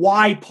with the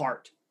why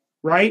part,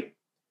 right?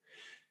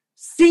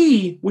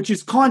 C, which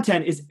is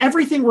content, is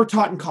everything we're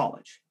taught in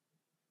college.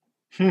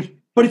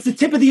 But it's the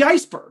tip of the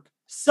iceberg.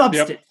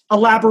 Substance,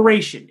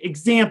 elaboration,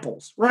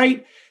 examples,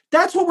 right?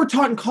 That's what we're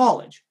taught in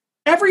college.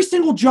 Every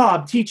single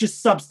job teaches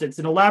substance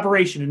and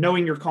elaboration and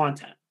knowing your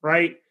content,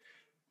 right?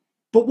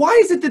 But why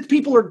is it that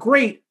people are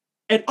great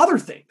at other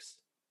things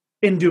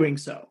in doing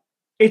so?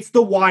 It's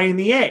the why and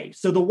the A.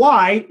 So the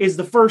why is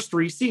the first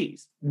 3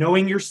 C's: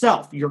 knowing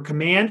yourself, your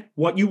command,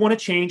 what you want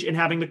to change, and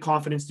having the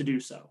confidence to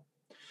do so.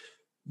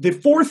 The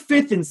 4th,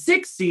 5th, and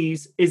 6th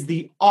C's is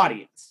the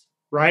audience,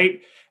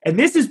 right? And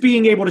this is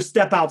being able to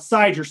step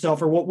outside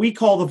yourself, or what we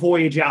call the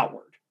voyage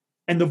outward.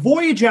 And the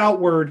voyage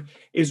outward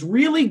is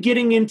really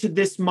getting into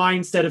this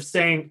mindset of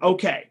saying,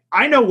 okay,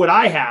 I know what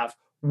I have.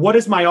 What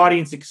does my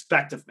audience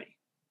expect of me?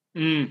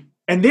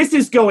 And this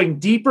is going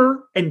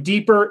deeper and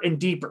deeper and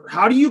deeper.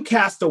 How do you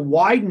cast a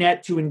wide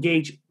net to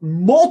engage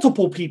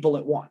multiple people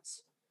at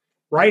once,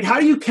 right? How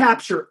do you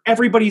capture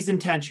everybody's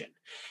intention?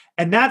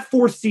 And that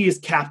 4th C is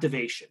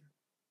captivation.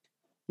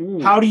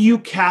 How do you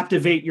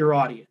captivate your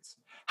audience?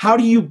 How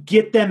do you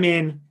get them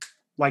in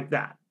like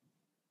that?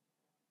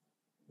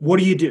 What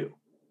do you do?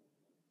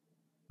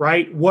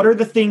 Right? What are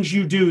the things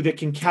you do that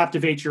can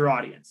captivate your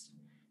audience?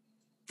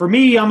 For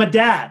me, I'm a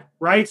dad,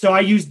 right? So I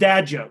use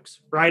dad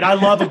jokes, right? I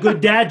love a good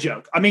dad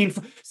joke. I mean,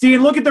 see,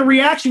 and look at the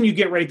reaction you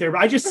get right there.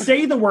 I just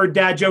say the word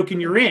dad joke and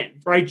you're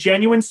in, right?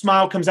 Genuine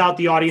smile comes out.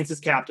 The audience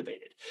is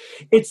captivated.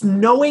 It's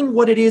knowing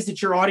what it is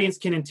that your audience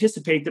can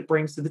anticipate that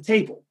brings to the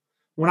table.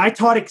 When I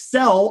taught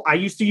Excel, I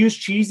used to use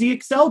cheesy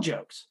Excel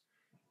jokes.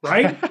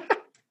 Right?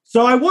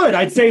 So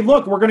I'd say,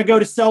 look, we're going to go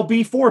to cell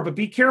B4, but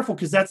be careful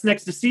because that's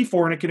next to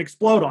C4 and it can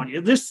explode on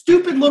you. There's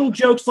stupid little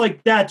jokes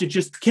like that to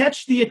just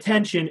catch the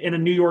attention in a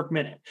New York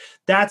minute.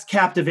 That's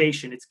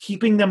captivation. It's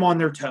keeping them on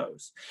their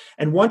toes.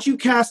 And once you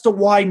cast a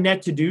wide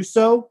net to do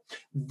so,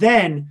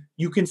 then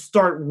you can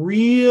start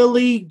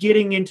really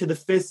getting into the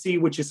 5th C,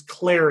 which is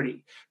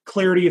clarity,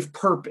 clarity of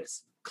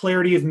purpose,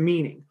 clarity of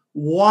meaning.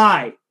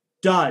 Why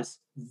does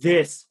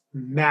this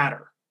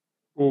matter?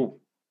 Oh.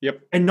 Yep.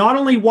 And not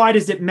only why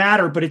does it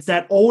matter, but it's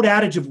that old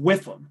adage of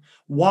Whiffam.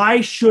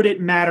 Why should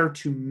it matter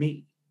to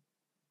me?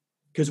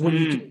 Because when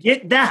you can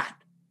get that,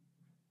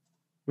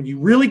 when you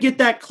really get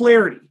that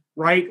clarity,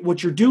 right,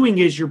 what you're doing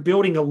is you're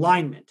building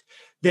alignment,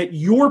 that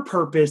your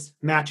purpose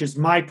matches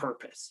my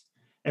purpose.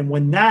 And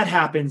when that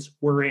happens,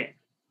 we're in.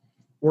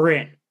 We're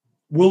in.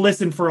 we'll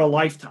listen for a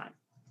lifetime.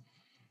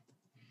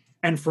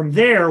 And from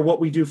there, what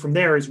we do from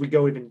there is we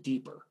go even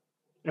deeper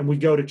and we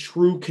go to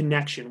true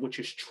connection, which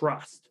is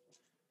trust.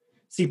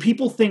 See,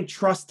 people think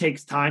trust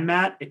takes time,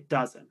 Matt. It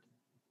doesn't.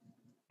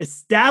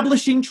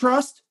 Establishing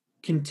trust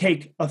can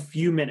take a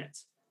few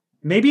minutes.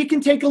 Maybe it can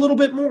take a little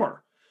bit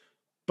more.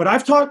 But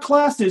I've taught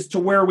classes to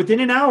where within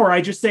an hour,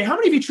 I just say, how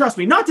many of you trust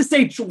me? Not to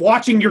say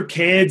watching your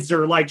kids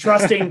or like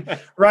trusting,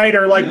 right?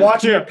 Or like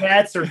watching your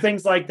pets or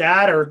things like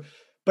that.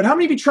 But how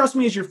many of you trust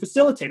me as your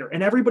facilitator?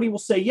 And everybody will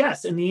say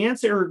yes. And the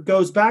answer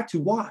goes back to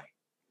why.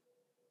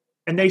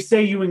 And they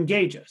say you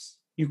engage us.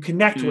 You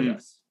connect with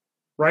us,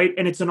 right?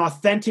 And it's an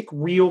authentic,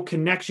 real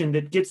connection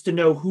that gets to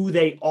know who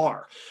they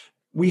are.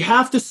 We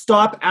have to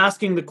stop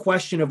asking the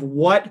question of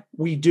what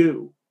we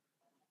do.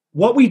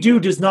 What we do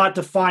does not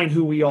define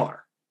who we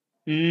are.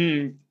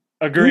 Agreed.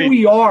 Who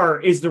we are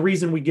is the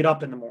reason we get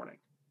up in the morning.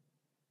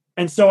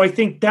 And so I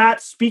think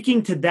that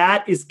speaking to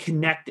that is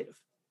connective.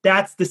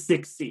 That's the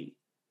 6C.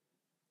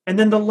 And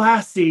then the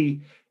last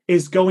C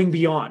is going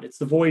beyond. It's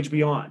the voyage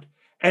beyond.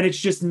 And it's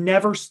just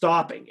never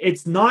stopping.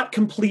 It's not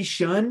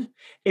completion,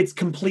 it's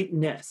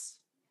completeness.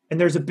 And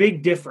there's a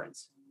big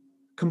difference.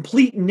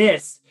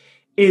 Completeness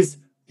is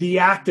the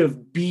act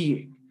of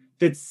being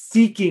that's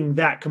seeking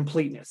that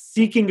completeness,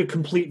 seeking a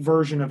complete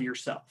version of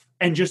yourself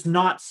and just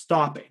not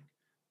stopping,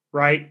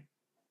 right?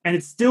 And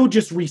it's still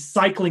just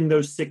recycling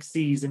those 6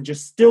 C's and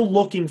just still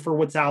looking for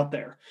what's out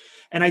there.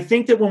 And I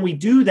think that when we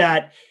do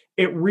that,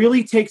 it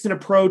really takes an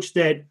approach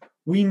that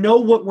we know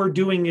what we're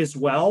doing as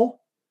well.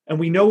 And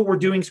we know what we're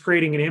doing is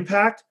creating an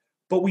impact,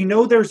 but we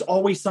know there's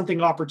always something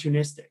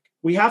opportunistic.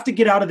 We have to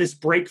get out of this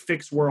break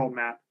fix world,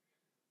 Matt.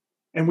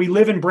 And we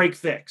live in break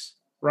fix,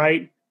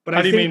 right? But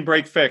How do you mean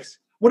break fix?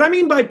 What I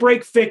mean by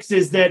break fix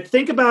is that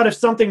think about if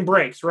something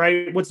breaks,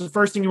 right? What's the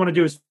first thing you want to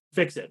do is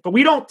fix it. But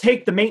we don't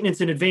take the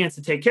maintenance in advance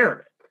to take care of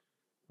it,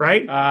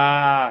 right?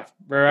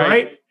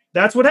 Right?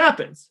 That's what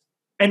happens.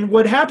 And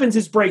what happens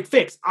is break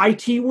fix.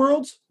 IT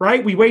worlds,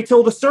 right? We wait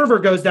till the server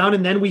goes down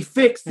and then we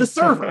fix the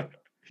server.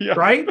 Yeah.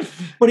 Right?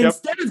 But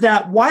instead of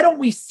that, why don't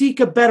we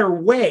seek a better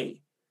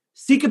way?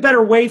 Seek a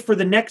better way for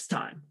the next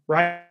time,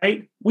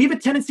 right? We have a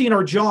tendency in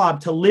our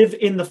job to live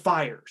in the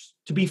fires,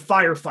 to be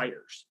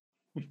firefighters,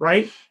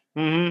 right?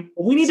 Well,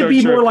 we need to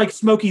be more like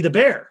Smokey the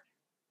Bear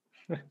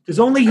because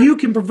only you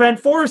can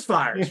prevent forest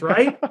fires,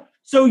 right?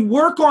 So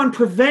work on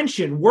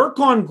prevention, work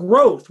on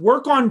growth,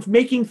 work on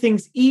making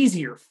things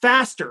easier,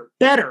 faster,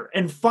 better,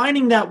 and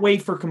finding that way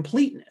for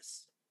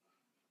completeness.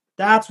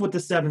 That's what the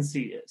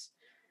 7C is.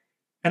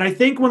 And I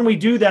think when we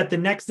do that, the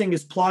next thing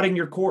is plotting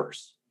your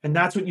course. And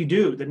that's what you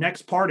do. The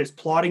next part is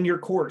plotting your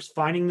course,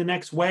 finding the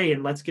next way,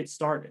 and let's get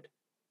started.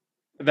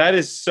 That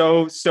is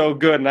so, so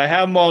good. And I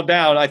have them all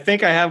down. I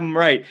think I have them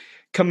right.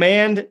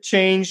 Command,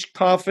 change,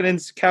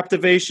 confidence,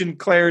 captivation,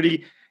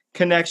 clarity,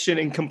 connection,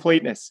 and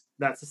completeness.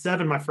 That's a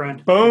 7, my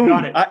friend. Boom. You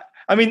got it.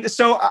 I mean,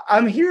 so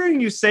I'm hearing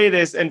you say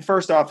this, and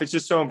first off, it's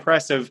just so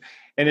impressive.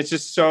 And it's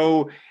just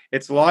so,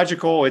 it's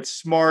logical. It's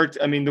smart.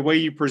 I mean, the way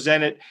you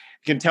present it,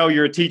 you can tell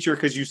you're a teacher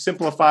because you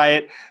simplify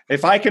it.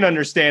 If I can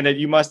understand it,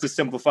 you must have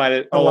simplified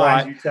it a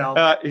lot. You tell.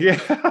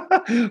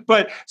 Yeah.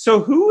 But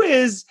so who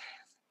is,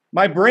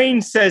 my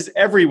brain says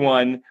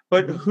everyone,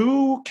 but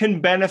who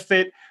can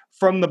benefit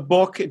from the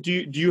book?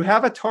 Do you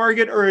have a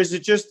target, or is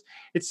it just,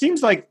 it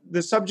seems like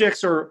the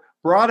subjects are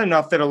broad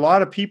enough that a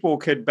lot of people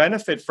could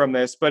benefit from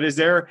this, but is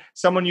there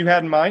someone you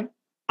had in mind?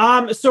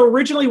 So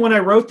originally when I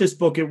wrote this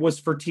book, it was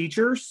for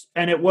teachers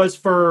and it was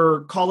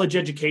for college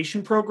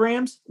education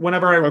programs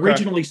whenever I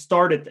originally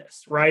started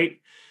this, right?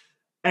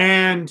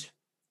 And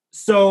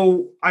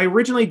so I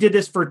originally did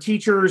this for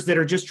teachers that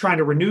are just trying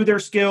to renew their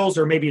skills,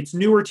 or maybe it's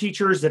newer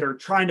teachers that are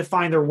trying to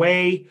find their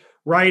way,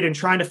 right? And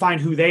trying to find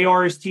who they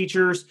are as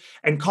teachers,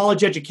 and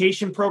college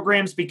education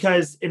programs,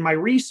 because in my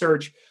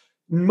research,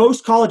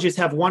 most colleges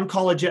have one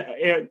college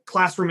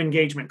classroom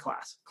engagement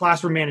class,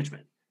 classroom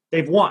management.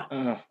 They've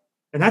one.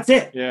 And that's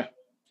it. Yeah.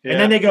 And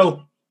then they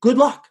go, good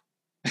luck.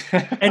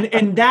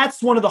 and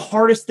that's one of the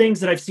hardest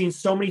things that I've seen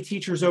so many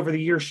teachers over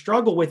the years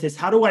struggle with is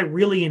how do I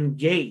really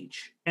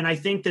engage? And I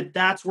think that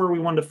that's where we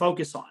wanted to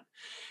focus on.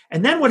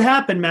 And then what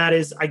happened, Matt,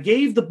 is I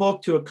gave the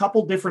book to a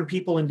couple different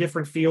people in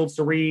different fields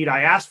to read.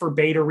 I asked for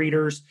beta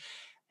readers,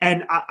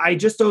 and I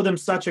just owe them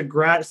such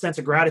a sense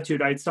of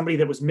gratitude. I had somebody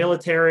that was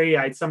military.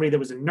 I had somebody that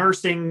was in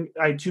nursing.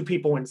 I had 2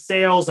 people in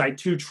sales. I had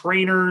 2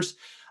 trainers.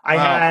 I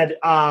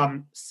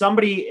had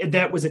somebody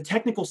that was a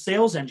technical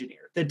sales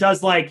engineer that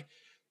does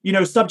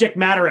subject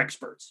matter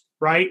experts,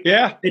 right?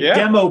 Yeah. That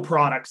demo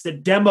products,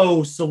 that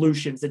demo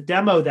solutions, that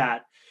demo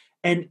that.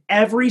 And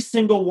every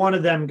single one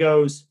of them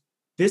goes,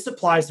 this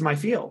applies to my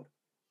field.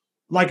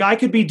 Like I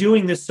could be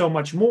doing this so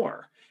much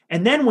more.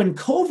 And then when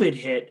COVID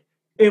hit,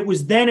 it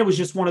was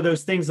just one of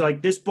those things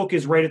like this book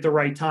is right at the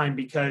right time,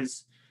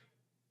 because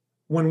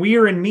when we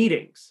are in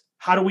meetings,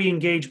 how do we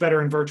engage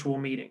better in virtual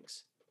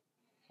meetings,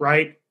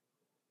 right?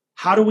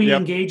 How do we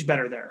engage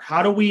better there?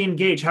 How do we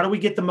engage? How do we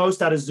get the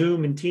most out of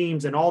Zoom and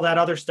Teams and all that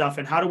other stuff?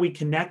 And how do we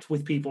connect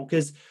with people?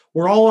 Because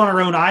we're all on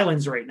our own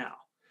islands right now.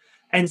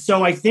 And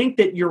so I think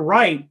that you're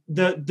right.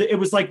 It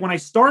was like when I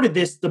started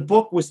this, the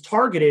book was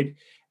targeted.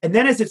 And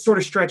then as it sort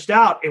of stretched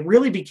out, it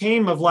really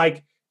became of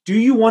like, do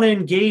you want to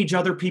engage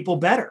other people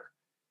better?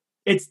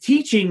 It's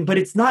teaching, but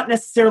it's not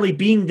necessarily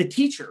being the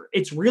teacher.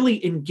 It's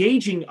really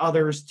engaging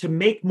others to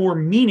make more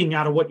meaning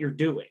out of what you're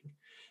doing.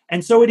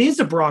 And so it is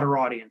a broader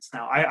audience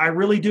now. I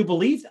really do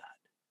believe that.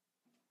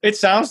 It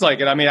sounds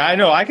like it. I mean, I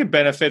know I could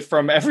benefit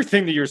from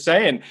everything that you're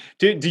saying.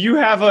 Do you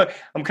have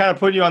I'm kind of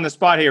putting you on the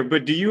spot here,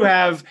 but do you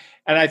have,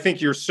 and I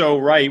think you're so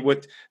right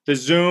with the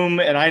Zoom,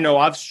 and I know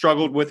I've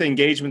struggled with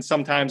engagement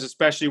sometimes,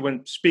 especially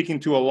when speaking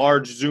to a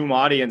large Zoom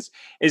audience.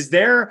 Is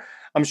there,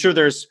 I'm sure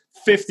there's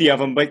 50 of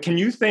them, but can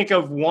you think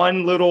of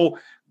one little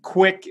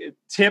quick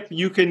tip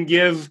you can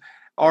give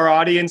our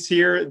audience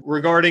here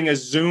regarding a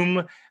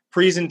Zoom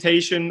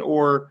presentation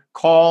or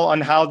call on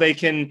how they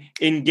can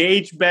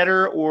engage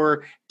better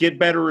or get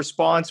better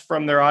response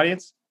from their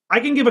audience?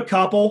 I can give a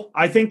couple.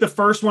 I think the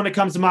first one that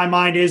comes to my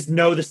mind is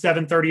know the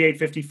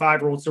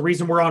 738-55 rule. It's the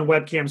reason we're on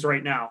webcams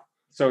right now.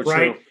 So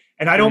right. True.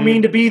 And I don't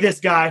mean to be this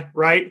guy,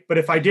 right? But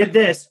if I did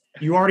this,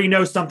 you already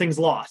know something's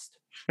lost.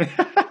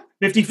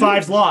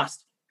 55's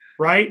lost,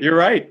 right? You're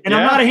right. And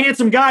I'm not a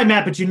handsome guy,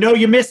 Matt, but you know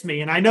you miss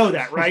me, and I know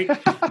that, right?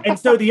 And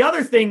so the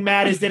other thing,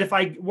 Matt, is that if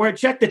I were to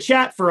check the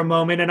chat for a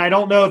moment, and I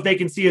don't know if they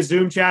can see a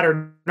Zoom chat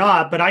or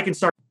not, but I can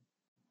start.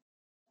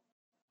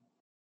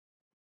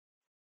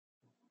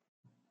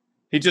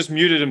 He just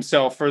muted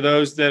himself for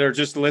those that are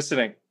just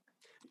listening.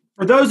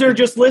 For those that are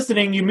just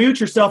listening, you mute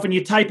yourself and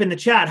you type in the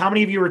chat. How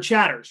many of you are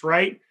chatters,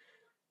 right?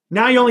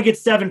 Now you only get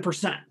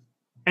 7%.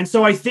 And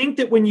so I think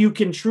that when you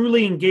can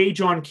truly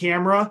engage on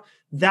camera,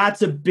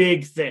 that's a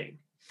big thing.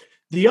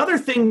 The other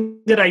thing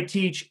that I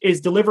teach is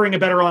delivering a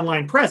better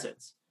online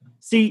presence.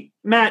 See,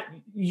 Matt,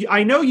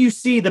 I know you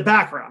see the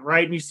background,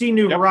 right? And you see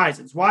New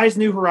Horizons. Why is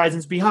New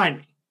Horizons behind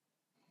me?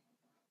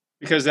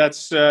 Because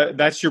that's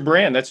your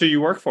brand. That's who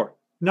you work for.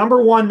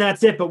 Number one,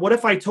 that's it. But what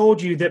if I told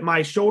you that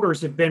my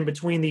shoulders have been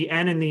between the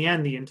N and the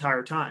N the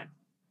entire time?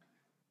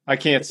 I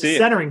can't see it.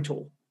 Centering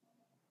tool.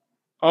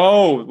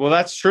 Oh, well,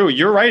 that's true.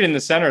 You're right in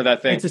the center of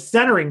that thing. It's a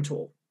centering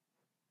tool.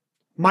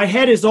 My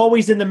head is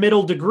always in the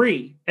middle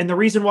degree. And the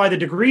reason why the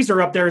degrees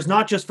are up there is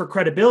not just for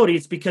credibility.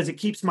 It's because it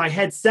keeps my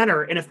head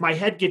center. And if my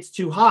head gets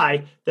too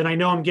high, then I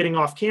know I'm getting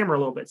off camera a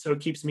little bit. So it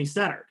keeps me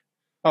centered.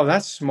 Oh,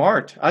 that's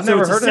smart. I've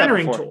never heard of that before.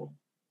 It's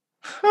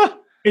a centering tool.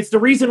 It's the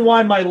reason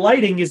why my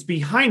lighting is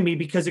behind me,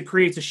 because it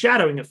creates a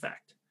shadowing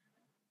effect.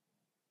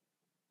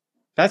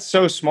 That's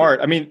so smart.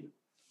 I mean,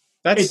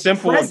 that's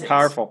simple and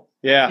powerful.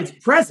 Yeah. It's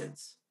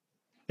presence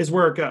is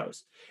where it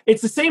goes.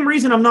 It's the same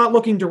reason I'm not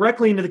looking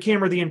directly into the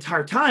camera the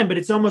entire time, but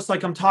it's almost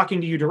like I'm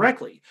talking to you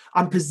directly.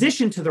 I'm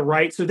positioned to the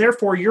right, so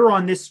therefore you're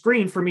on this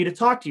screen for me to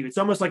talk to you. It's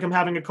almost like I'm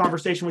having a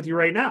conversation with you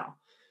right now.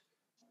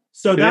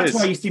 So that's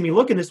why you see me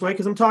looking this way,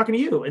 because I'm talking to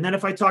you. And then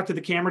if I talk to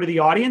the camera, to the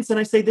audience, and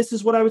I say, this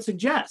is what I would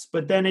suggest,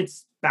 but then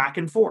it's back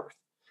and forth.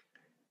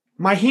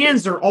 My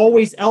hands are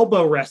always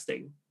elbow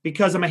resting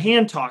because I'm a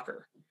hand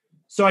talker.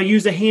 So I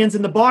use a hands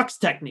in the box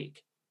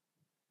technique.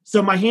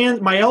 So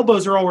my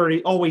elbows are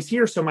always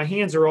here. So my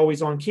hands are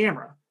always on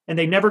camera, and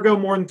they never go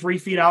more than 3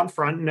 feet out in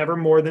front, and never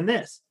more than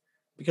this,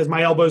 because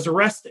my elbows are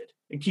rested.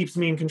 It keeps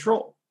me in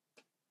control.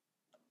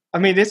 I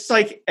mean, it's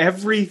like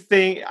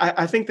everything.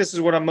 I think this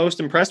is what I'm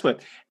most impressed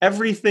with.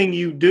 Everything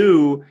you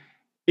do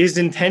is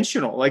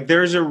intentional. Like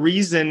there's a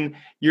reason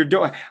you're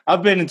doing.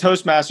 I've been in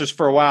Toastmasters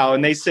for a while,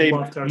 and they say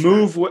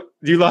move. Do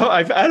you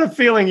love? I had a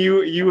feeling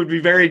you would be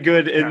very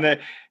good in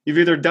that. You've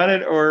either done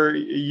it or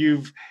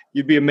you'd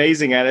be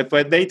amazing at it.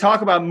 But they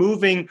talk about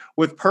moving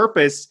with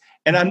purpose,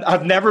 and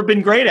I've never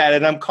been great at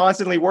it. I'm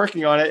constantly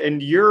working on it,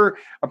 and you're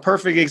a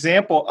perfect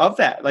example of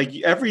that. Like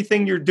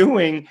everything you're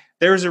doing,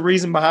 there's a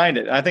reason behind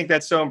it. I think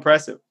that's so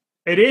impressive.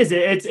 It is.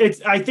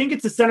 I think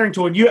it's a centering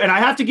tool. And I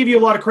have to give you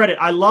a lot of credit.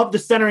 I love the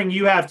centering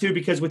you have too,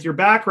 because with your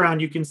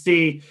background, you can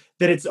see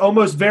that it's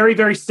almost very,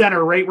 very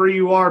center right where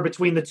you are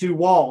between the two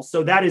walls.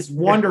 So that is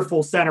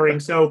wonderful centering.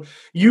 So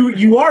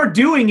you are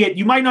doing it.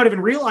 You might not even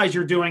realize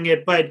you're doing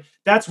it, but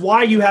that's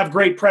why you have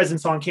great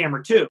presence on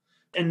camera too.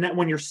 And that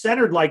when you're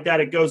centered like that,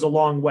 it goes a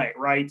long way,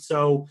 right?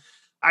 So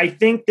I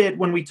think that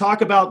when we talk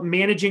about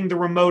managing the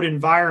remote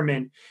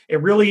environment,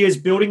 it really is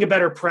building a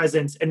better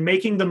presence and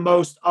making the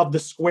most of the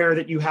square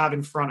that you have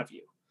in front of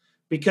you,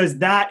 because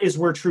that is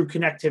where true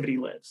connectivity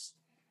lives.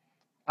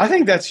 I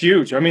think that's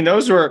huge. I mean,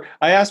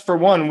 I asked for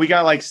one, we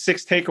got like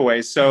 6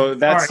 takeaways. So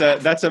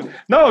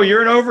no,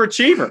 you're an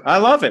overachiever. I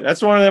love it.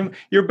 That's one of them,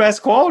 your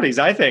best qualities,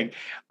 I think.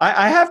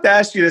 I have to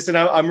ask you this, and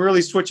I'm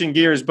really switching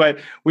gears, but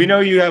we know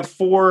you have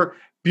 4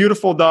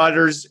 beautiful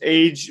daughters,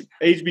 age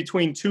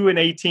between 2 and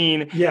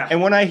 18. Yeah. And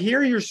when I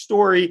hear your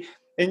story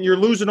and you're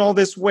losing all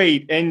this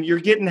weight and you're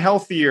getting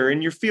healthier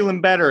and you're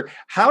feeling better,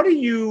 how do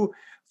you,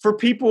 for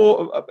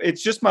people,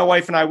 it's just my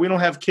wife and I, we don't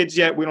have kids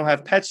yet, we don't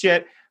have pets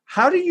yet.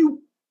 How do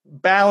you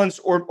balance,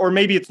 or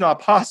maybe it's not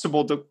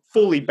possible to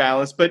fully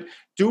balance, but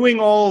doing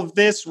all of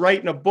this,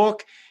 writing a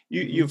book,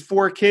 you have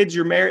 4 kids,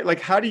 you're married, like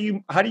how do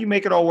you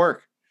make it all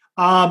work?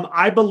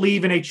 I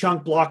believe in a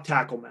chunk block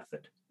tackle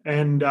method.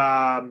 And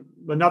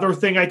another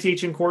thing I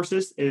teach in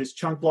courses is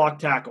chunk, block,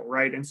 tackle,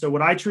 right? And so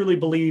what I truly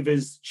believe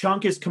is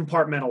chunk is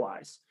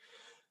compartmentalize.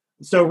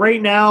 So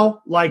right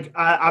now, like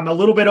I'm a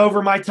little bit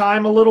over my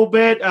time a little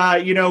bit,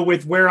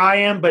 with where I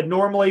am, but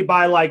normally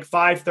by like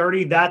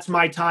 5:30, that's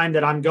my time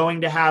that I'm going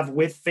to have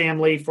with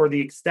family for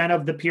the extent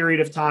of the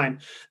period of time.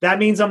 That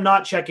means I'm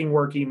not checking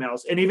work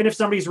emails. And even if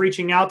somebody's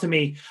reaching out to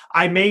me,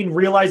 I may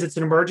realize it's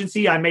an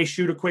emergency. I may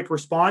shoot a quick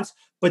response,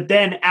 but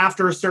then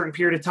after a certain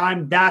period of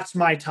time, that's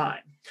my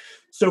time.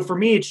 So for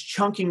me, it's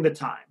chunking the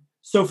time.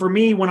 So for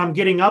me, when I'm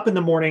getting up in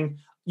the morning,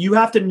 you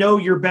have to know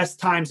your best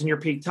times and your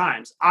peak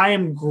times. I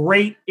am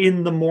great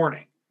in the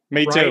morning.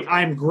 Me right? too.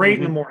 I am great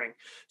in the morning.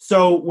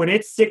 So when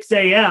it's 6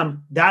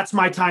 a.m., that's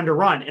my time to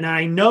run. And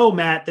I know,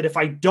 Matt, that if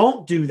I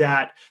don't do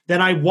that,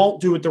 then I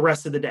won't do it the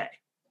rest of the day.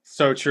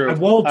 So true. I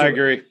won't do I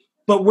agree. it.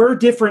 But we're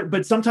different,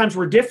 but sometimes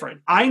we're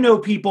different. I know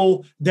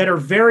people that are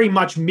very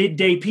much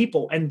midday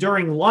people, and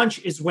during lunch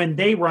is when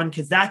they run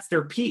because that's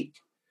their peak.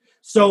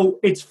 So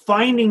it's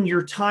finding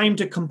your time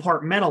to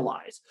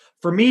compartmentalize.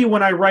 For me,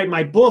 when I write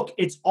my book,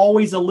 it's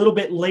always a little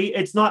bit late.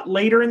 It's not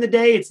later in the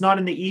day. It's not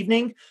in the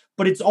evening,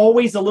 but it's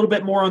always a little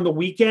bit more on the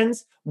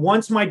weekends.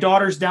 Once my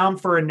daughter's down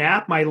for a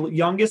nap, my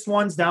youngest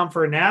one's down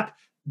for a nap,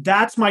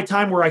 that's my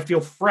time where I feel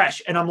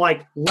fresh. And I'm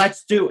like,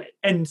 let's do it.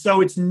 And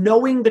so it's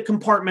knowing the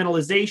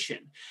compartmentalization.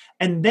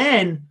 And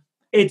then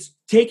it's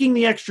taking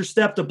the extra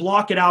step to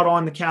block it out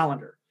on the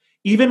calendar.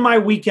 Even my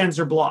weekends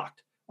are blocked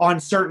on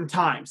certain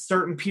times,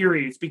 certain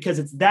periods, because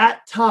it's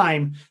that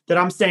time that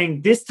I'm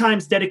saying this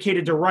time's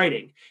dedicated to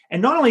writing.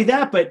 And not only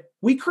that, but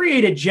we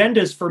create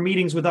agendas for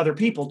meetings with other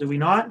people, do we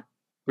not?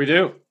 We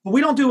do. But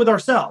we don't do it with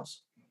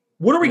ourselves.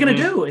 What are we going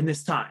to do in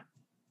this time?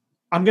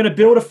 I'm going to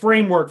build a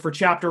framework for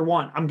chapter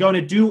 1. I'm going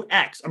to do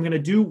X. I'm going to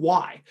do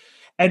Y.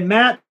 And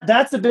Matt,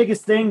 that's the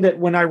biggest thing that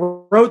when I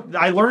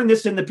learned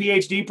this in the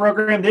PhD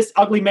program. This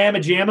ugly mamma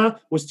jamma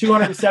was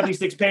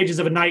 276 pages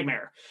of a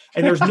nightmare.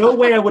 And there's no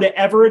way I would have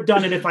ever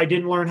done it if I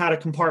didn't learn how to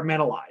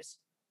compartmentalize.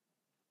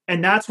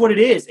 And that's what it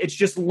is. It's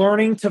just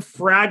learning to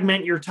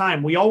fragment your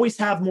time. We always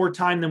have more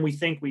time than we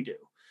think we do,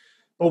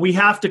 but we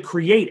have to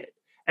create it.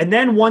 And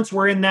then once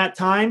we're in that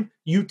time,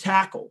 you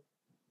tackle.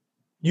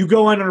 You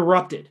go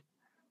uninterrupted.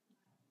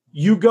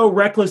 You go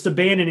reckless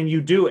abandon and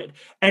you do it.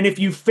 And if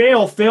you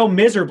fail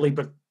miserably,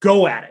 but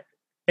go at it.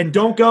 And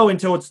don't go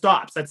until it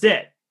stops. That's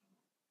it.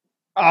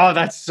 Oh,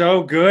 that's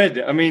so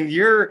good. I mean,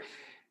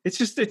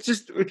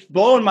 it's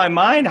blowing my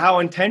mind how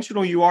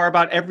intentional you are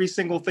about every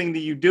single thing that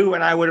you do.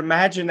 And I would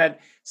imagine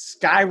that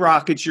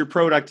skyrockets your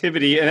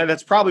productivity. And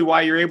that's probably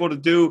why you're able to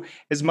do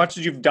as much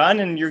as you've done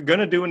and you're going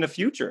to do in the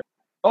future.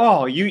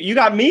 Oh, you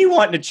got me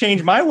wanting to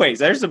change my ways.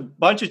 There's a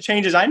bunch of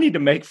changes I need to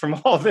make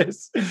from all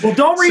this. Well,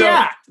 don't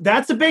react.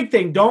 That's a big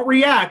thing. Don't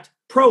react.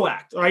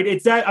 Proact, right?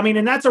 It's that. I mean,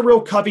 and that's a real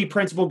Covey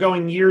principle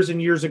going years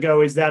and years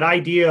ago. Is that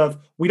idea of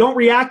we don't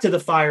react to the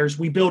fires,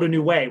 we build a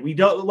new way. We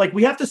don't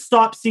we have to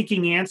stop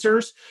seeking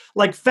answers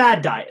like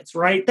fad diets,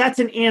 right? That's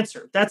an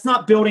answer. That's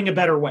not building a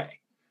better way.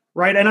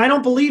 Right. And I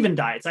don't believe in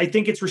diets. I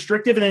think it's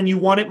restrictive and then you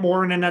want it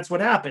more. And then that's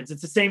what happens.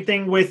 It's the same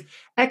thing with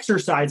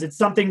exercise. It's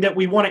something that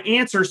we want to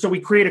answer. So we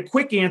create a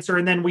quick answer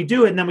and then we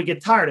do it and then we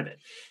get tired of it.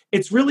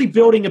 It's really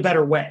building a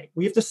better way.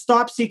 We have to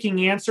stop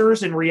seeking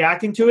answers and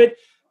reacting to it,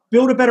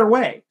 build a better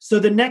way. So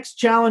the next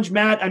challenge,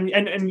 Matt,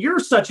 and you're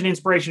such an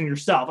inspiration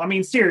yourself. I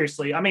mean,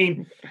 seriously. I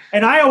mean,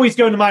 and I always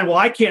go into mind, well,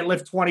 I can't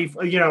lift 1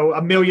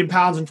 million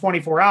pounds in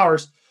 24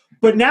 hours.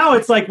 But now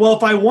it's like, well,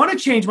 if I want to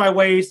change my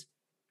ways,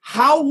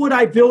 how would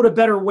I build a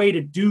better way to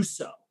do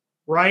so,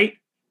 right?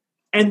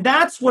 And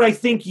that's what I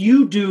think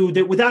you do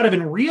that without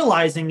even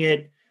realizing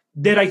it,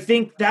 that I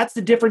think that's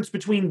the difference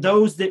between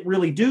those that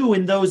really do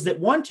and those that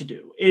want to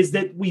do, is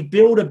that we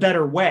build a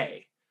better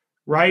way,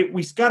 right?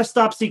 We got to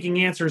stop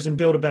seeking answers and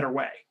build a better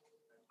way.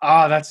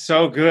 Ah, that's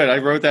so good. I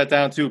wrote that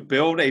down too.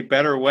 Build a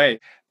better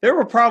way. There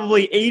were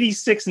probably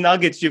 86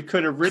 nuggets you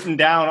could have written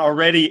down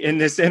already in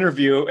this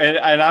interview.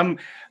 And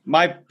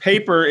my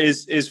paper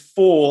is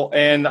full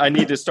and I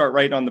need to start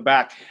writing on the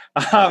back.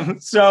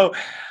 So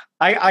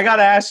I got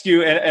to ask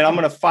you, and I'm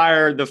going to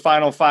fire the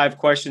final 5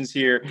 questions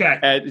here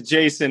at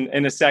Jason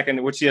in a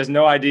second, which he has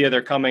no idea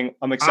they're coming.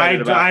 I'm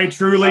excited about. I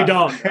truly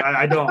don't.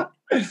 I don't.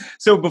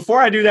 So before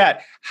I do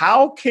that,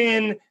 how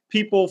can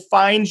people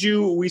find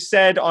you? We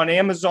said on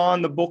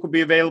Amazon, the book will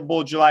be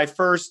available July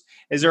 1st.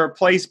 Is there a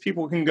place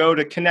people can go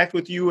to connect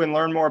with you and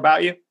learn more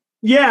about you?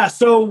 Yeah.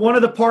 So one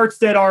of the parts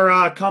that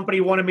our company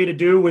wanted me to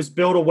do was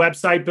build a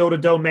website, build a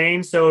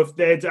domain. So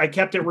I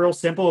kept it real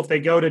simple. If they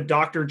go to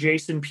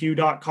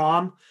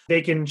drjasonpugh.com,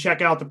 they can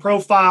check out the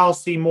profile,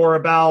 see more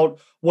about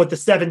what the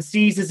 7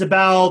 C's is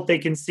about. They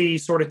can see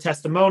sort of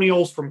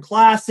testimonials from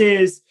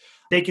classes.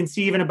 They can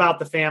see even about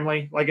the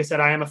family. Like I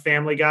said, I am a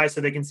family guy, so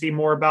they can see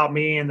more about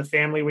me and the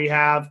family we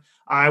have.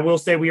 I will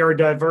say we are a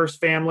diverse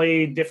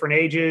family, different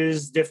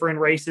ages, different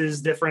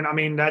races, I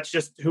mean, that's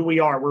just who we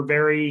are. We're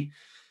very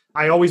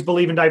I always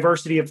believe in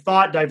diversity of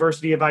thought,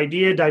 diversity of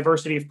idea,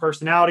 diversity of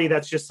personality.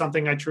 That's just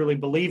something I truly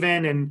believe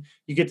in. And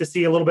you get to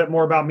see a little bit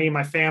more about me and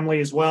my family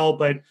as well.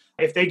 But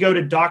if they go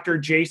to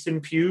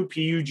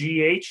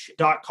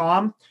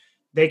drjasonpugh.com,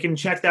 they can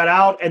check that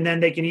out. And then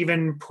they can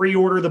even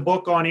pre-order the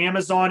book on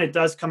Amazon. It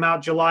does come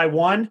out July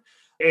 1.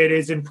 It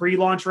is in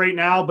pre-launch right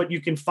now, but you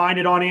can find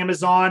it on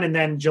Amazon. And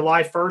then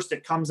July 1st,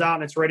 it comes out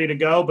and it's ready to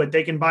go. But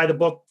they can buy the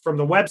book from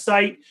the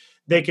website.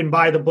 They can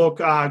buy the book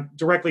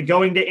directly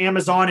going to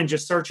Amazon and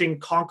just searching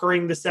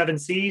Conquering the Seven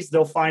Seas.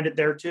 They'll find it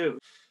there too.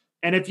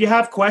 And if you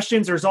have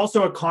questions, there's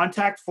also a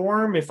contact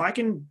form. If I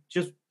can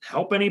just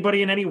help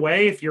anybody in any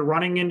way, if you're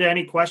running into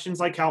any questions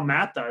like how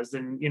Matt does,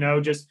 and,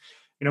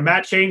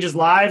 Matt changes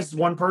lives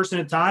one person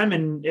at a time.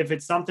 And if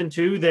it's something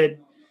too that,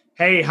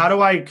 hey, how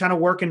do I kind of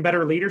work in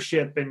better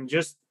leadership, and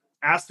just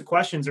ask the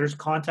questions, there's a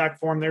contact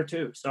form there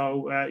too.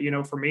 So,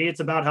 for me,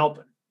 it's about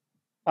helping.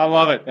 I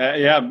love it.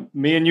 Yeah,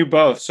 me and you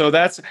both. So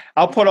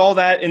I'll put all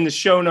that in the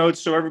show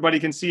notes so everybody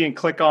can see and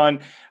click on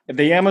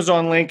the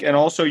Amazon link and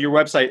also your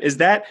website. Is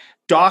that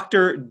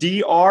Dr.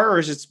 DR or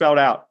is it spelled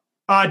out?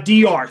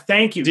 DR.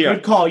 Thank you. DR.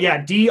 Good call.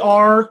 Yeah.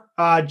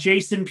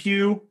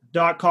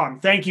 drjasonpugh.com.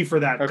 Thank you for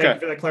that. Okay. Thank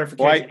you for that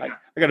clarification. Well,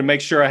 I got to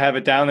make sure I have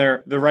it down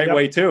there the right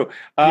way too.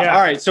 Yeah.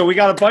 All right. So we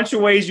got a bunch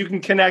of ways you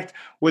can connect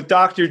with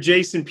Dr.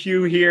 Jason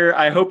Pugh here.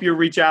 I hope you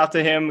reach out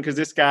to him because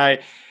this guy,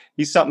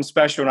 he's something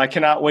special, and I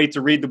cannot wait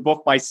to read the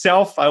book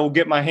myself. I will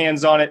get my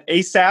hands on it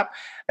ASAP.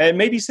 And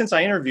maybe since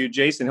I interviewed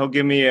Jason, he'll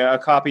give me a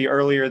copy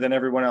earlier than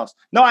everyone else.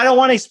 No, I don't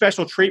want a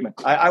special treatment.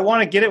 I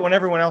want to get it when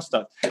everyone else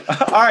does.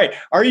 All right.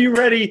 Are you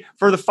ready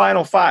for the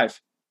final five?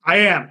 I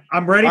am.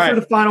 I'm ready for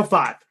the final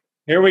five.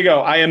 Here we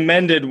go. I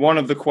amended one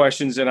of the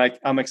questions, and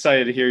I'm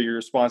excited to hear your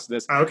response to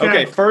this.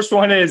 Okay. First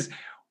one is,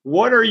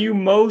 what are you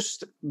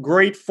most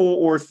grateful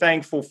or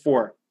thankful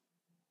for?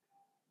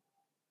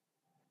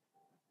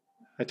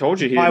 I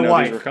told you he didn't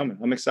know these were coming.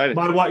 I'm excited.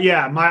 My wife,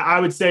 I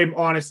would say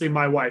honestly,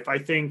 my wife. I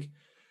think,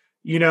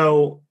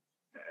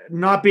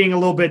 not being a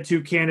little bit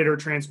too candid or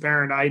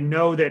transparent, I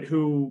know that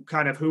who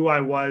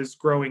I was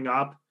growing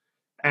up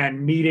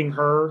and meeting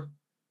her,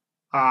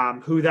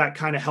 who that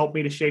kind of helped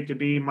me to shape to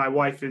be. My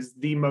wife is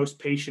the most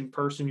patient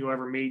person you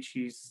ever meet.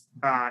 She's,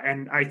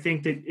 and I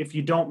think that if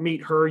you don't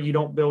meet her, you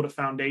don't build a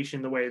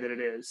foundation the way that it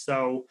is.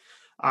 So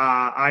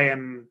I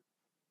am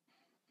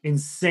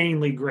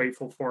insanely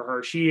grateful for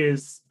her. She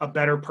is a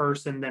better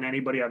person than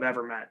anybody I've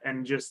ever met,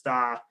 and just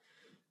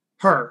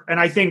her.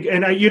 And I think,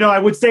 and I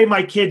would say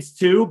my kids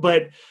too,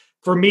 but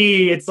for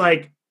me, it's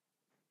like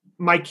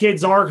my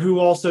kids are who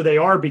also they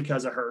are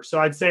because of her. So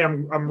I'd say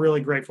I'm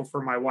really grateful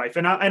for my wife,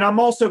 and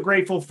I'm also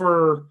grateful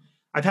for,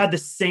 I've had the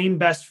same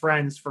best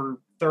friends for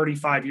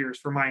 35 years,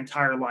 for my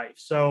entire life.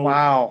 So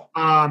wow.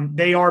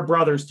 They are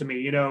brothers to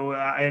me,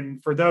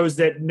 and for those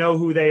that know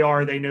who they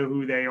are, they know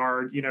who they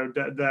are.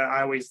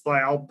 I always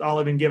like, I'll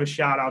even give a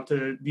shout out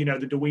to, the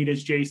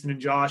DeWitas, Jason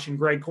and Josh and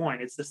Greg Coyne.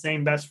 It's the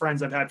same best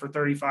friends I've had for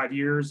 35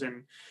 years.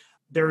 And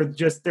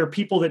they're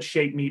people that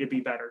shape me to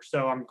be better.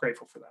 So I'm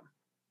grateful for them.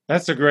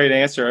 That's a great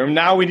answer. And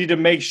now we need to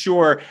make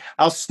sure,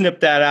 I'll snip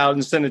that out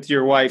and send it to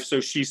your wife so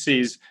she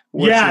sees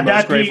what she's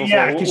most grateful for.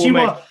 Yeah, because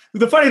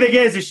the funny thing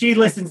is she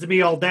listens to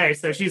me all day.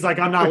 So she's like,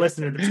 I'm not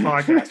listening to this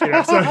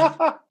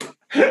podcast.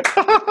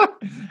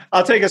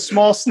 I'll take a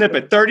small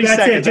snippet, 30 That's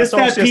seconds. It, just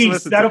that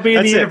piece. That'll be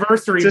in the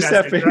anniversary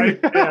message, right?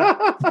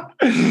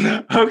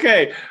 Yeah.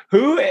 Okay.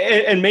 Who,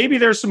 and maybe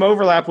there's some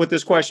overlap with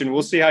this question.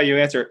 We'll see how you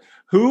answer it.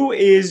 Who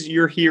is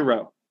your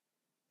hero?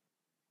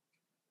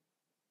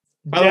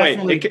 By the way,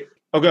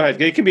 go ahead.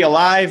 It can be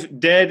alive,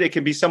 dead. It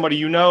can be somebody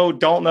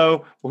don't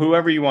know,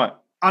 whoever you want.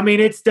 I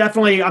mean, it's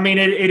definitely,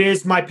 it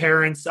is my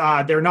parents.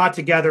 They're not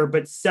together,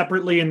 but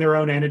separately in their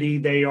own entity,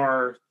 they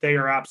are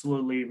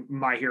absolutely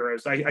my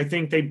heroes. I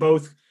think they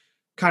both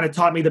kind of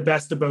taught me the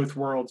best of both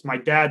worlds. My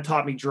dad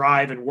taught me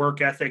drive and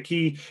work ethic.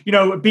 He,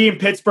 being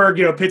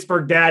Pittsburgh,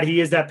 Pittsburgh dad,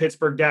 he is that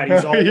Pittsburgh dad.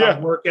 He's all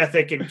about work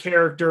ethic and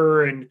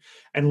character and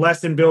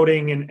lesson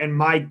building. And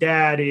my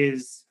dad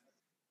is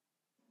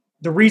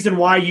the reason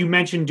why you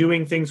mentioned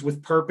doing things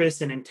with purpose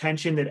and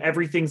intention, that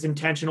everything's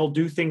intentional,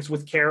 do things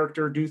with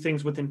character, do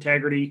things with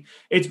integrity.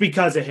 It's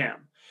because of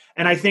him.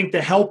 And I think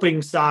the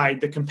helping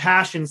side, the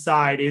compassion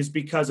side, is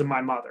because of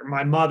my mother.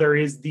 My mother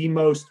is the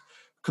most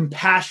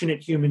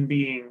compassionate human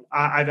being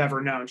I've ever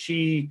known.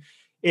 She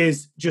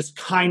is just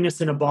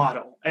kindness in a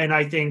bottle. And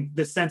I think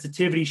the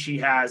sensitivity she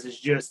has is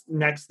just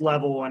next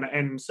level.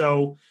 And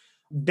so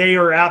they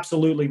are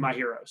absolutely my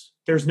heroes.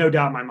 There's no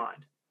doubt in my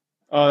mind.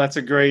 Oh, that's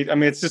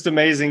it's just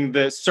amazing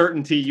the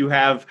certainty you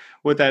have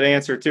with that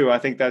answer too. I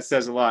think that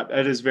says a lot.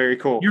 That is very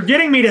cool. You're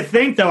getting me to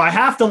think though. I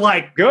have to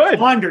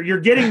ponder. You're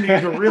getting me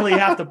to really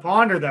have to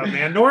ponder though,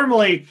 man.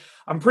 Normally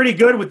I'm pretty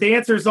good with the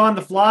answers on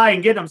the fly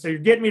and get them. So you're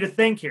getting me to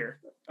think here.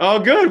 Oh,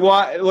 good.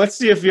 Well, let's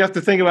see if you have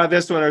to think about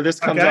this one or this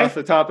comes off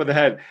the top of the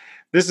head.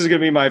 This is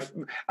going to be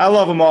I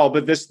love them all,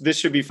 but this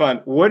should be fun.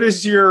 What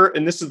is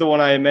and this is the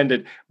one I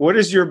amended. What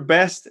is your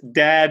best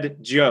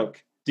dad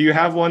joke? Do you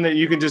have one that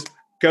you can just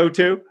go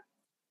to?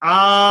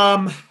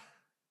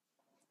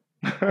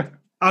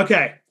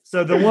 Okay.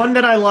 So the one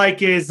that I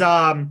like is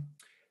there's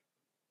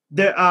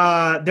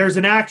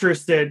an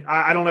actress that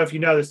I don't know if you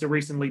know this that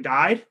recently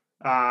died.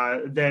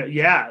 I don't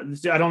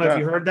know if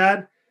you heard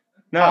that.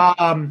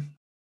 No.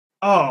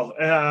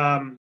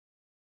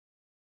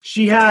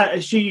 She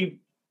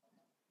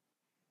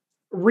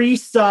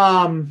Reese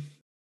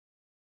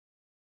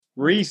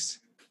Reese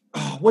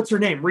what's her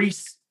name?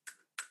 Reese.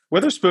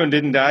 Witherspoon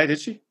didn't die, did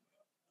she?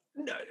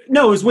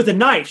 No, it was with a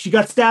knife. She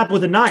got stabbed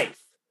with a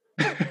knife.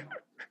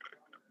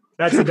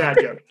 That's a bad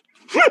joke.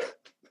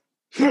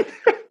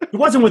 It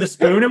wasn't with a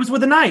spoon. It was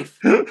with a knife.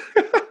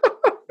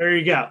 There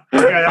you go.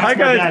 Okay, that's my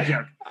bad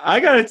joke. I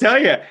got to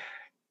tell you,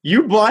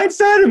 you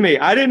blindsided me.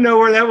 I didn't know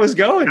where that was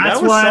going.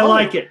 That's why I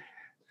like it.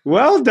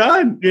 Well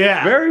done.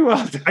 Yeah. Very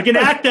well done. I can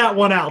act that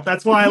one out.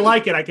 That's why I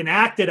like it. I can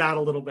act it out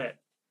a little bit.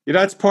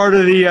 That's part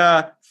of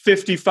the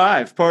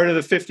 55. Part of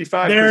the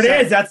 55. There it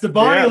is. That's the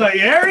body.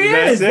 There he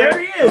is. There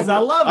he is. I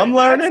love it. I'm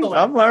learning.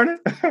 Excellent. I'm learning.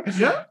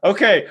 Yeah.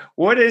 Okay.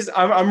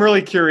 I'm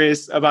really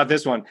curious about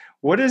this one.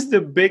 What is the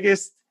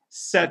biggest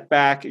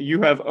setback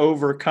you have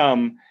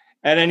overcome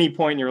at any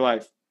point in your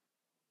life?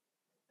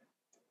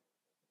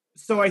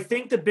 So I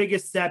think the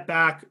biggest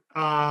setback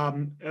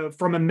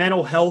from a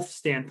mental health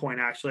standpoint,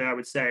 actually, I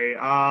would say,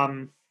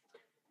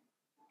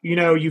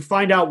 you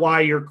find out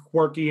why you're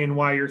quirky and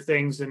why you're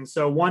things. And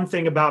so one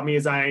thing about me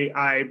is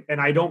I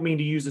don't mean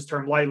to use this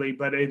term lightly,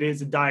 but it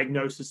is a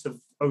diagnosis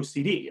of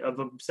OCD, of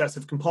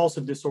obsessive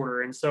compulsive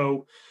disorder. And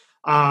so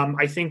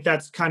I think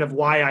that's kind of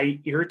why I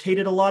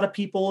irritated a lot of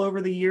people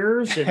over the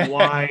years, and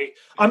why,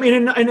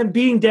 and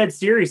being dead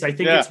serious, I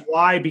think it's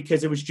why,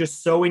 because it was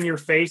just so in your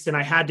face and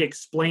I had to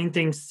explain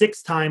things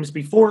 6 times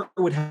before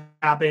it would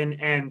happen.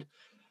 And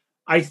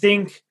I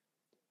think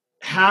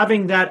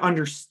having that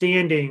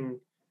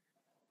understanding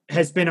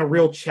has been a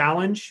real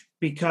challenge,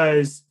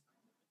 because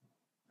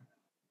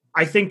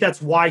I think that's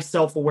why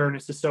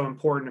self-awareness is so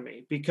important to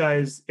me,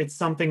 because it's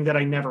something that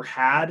I never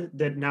had,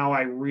 that now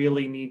I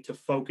really need to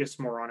focus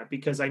more on it,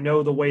 because I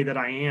know the way that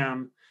I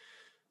am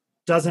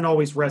doesn't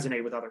always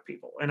resonate with other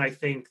people. And I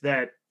think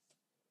that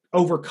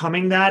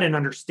overcoming that and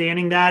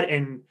understanding that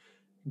and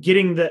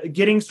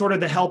getting sort of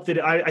the help that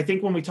I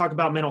think when we talk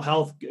about mental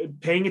health,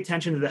 paying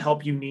attention to the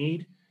help you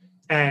need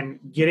and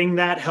getting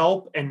that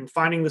help and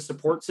finding the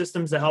support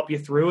systems to help you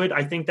through it.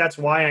 I think that's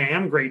why I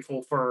am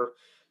grateful for,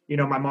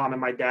 my mom and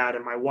my dad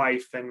and my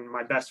wife and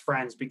my best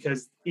friends,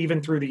 because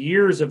even through the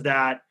years of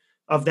that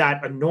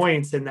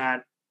annoyance and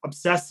that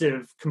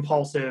obsessive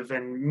compulsive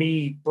and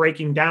me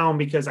breaking down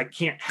because I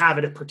can't have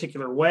it a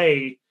particular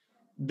way,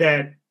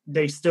 that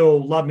they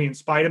still love me in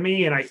spite of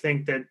me. And I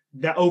think that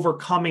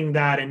overcoming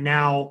that and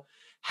now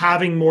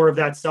having more of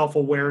that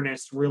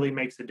self-awareness really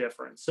makes a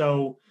difference.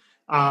 So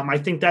I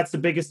think that's the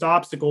biggest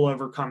obstacle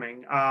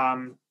overcoming.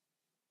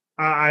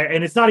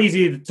 And it's not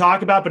easy to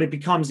talk about, but it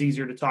becomes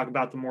easier to talk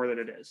about the more that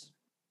it is.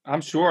 I'm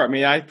sure.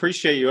 I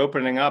appreciate you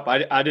opening up.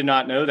 I did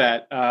not know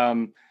that.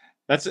 And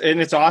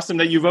it's awesome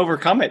that you've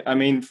overcome it.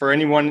 For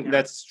anyone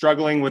that's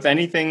struggling with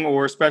anything,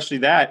 or especially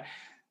that,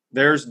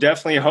 there's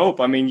definitely hope.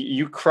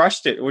 You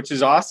crushed it, which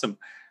is awesome.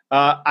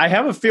 I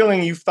have a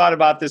feeling you've thought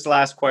about this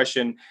last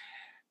question.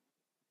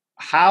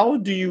 How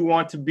do you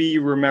want to be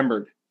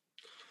remembered?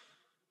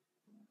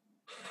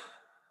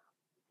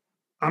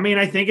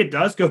 I think it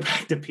does go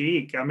back to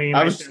peak.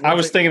 I was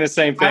thinking the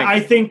same thing. I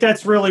think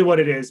that's really what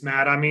it is,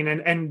 Matt.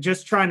 And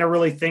just trying to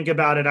really think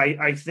about it,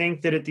 I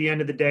think that at the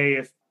end of the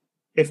day,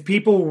 if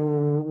people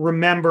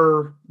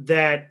remember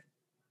that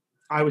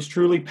I was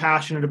truly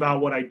passionate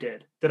about what I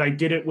did, that I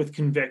did it with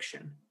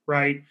conviction,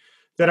 right?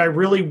 That I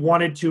really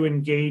wanted to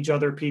engage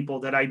other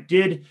people, that I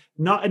did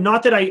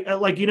not that I,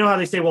 like, how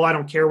they say, well, I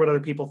don't care what other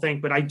people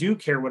think, but I do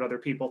care what other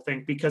people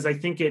think, because I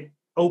think it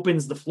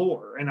opens the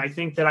floor. And I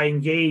think that I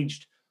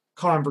engaged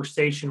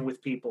conversation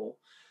with people.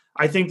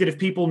 I think that if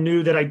people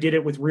knew that I did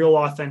it with real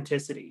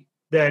authenticity,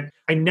 that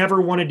I never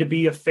wanted to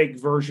be a fake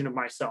version of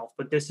myself,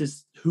 but this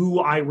is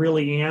who I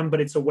really am, but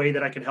it's a way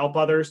that I can help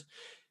others.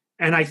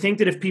 And I think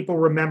that if people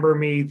remember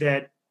me,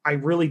 that I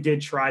really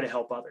did try to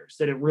help others,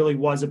 that it really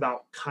was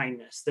about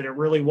kindness, that it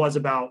really was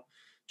about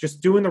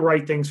just doing the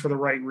right things for the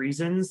right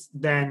reasons,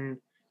 then,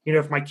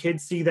 if my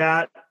kids see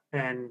that,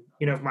 and,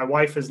 if my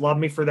wife has loved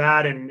me for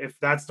that, and if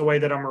that's the way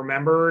that I'm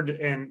remembered,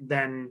 and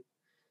then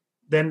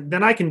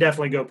I can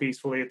definitely go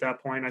peacefully at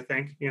that point. I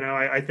think,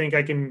 I think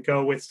I can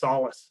go with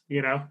solace,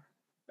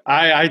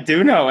 I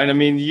do know. And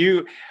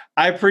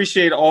I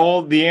appreciate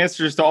all the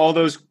answers to all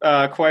those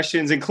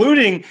questions,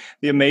 including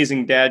the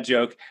amazing dad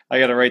joke. I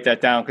got to write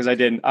that down because I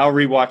didn't. I'll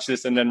rewatch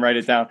this and then write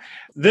it down.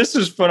 This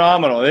is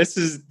phenomenal. This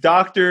is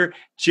Dr.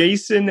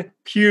 Jason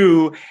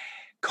Pugh,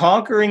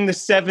 Conquering the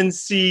 7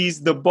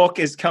 C's. The book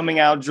is coming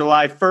out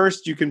July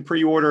 1st. You can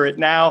pre-order it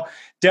now.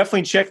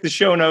 Definitely check the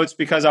show notes,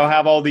 because I'll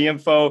have all the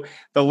info,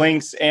 the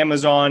links,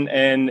 Amazon,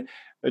 and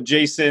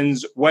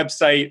Jason's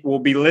website will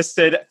be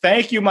listed.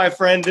 Thank you, my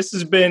friend. This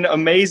has been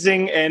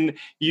amazing, and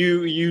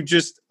you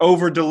just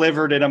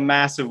over-delivered in a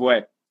massive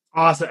way.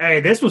 Awesome.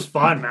 Hey, this was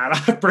fun, man.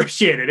 I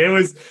appreciate it. It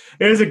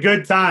was a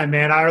good time,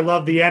 man. I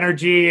love the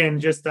energy,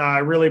 and just I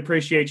really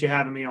appreciate you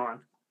having me on.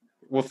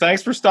 Well,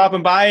 thanks for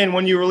stopping by. And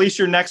when you release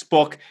your next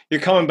book, you're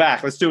coming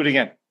back. Let's do it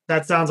again.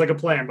 That sounds like a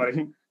plan,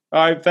 buddy.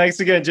 All right. Thanks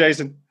again,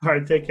 Jason. All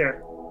right. Take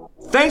care.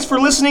 Thanks for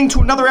listening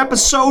to another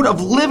episode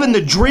of Living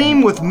the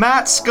Dream with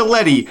Matt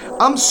Scaletti.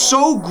 I'm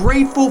so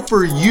grateful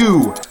for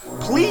you.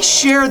 Please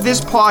share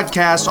this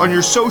podcast on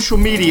your social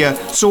media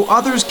so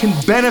others can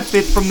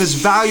benefit from this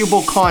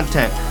valuable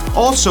content.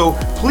 Also,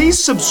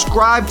 please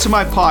subscribe to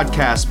my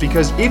podcast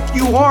because if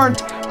you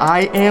aren't,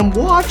 I am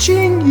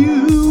watching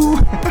you.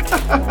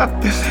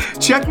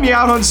 Check me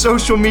out on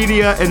social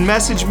media and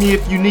message me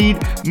if you need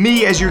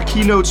me as your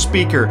keynote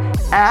speaker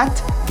at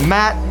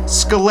Matt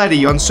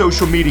Scaletti on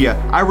social media.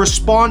 I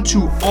respond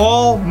to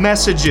all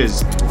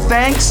messages.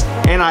 Thanks,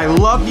 and I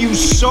love you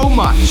so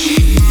much.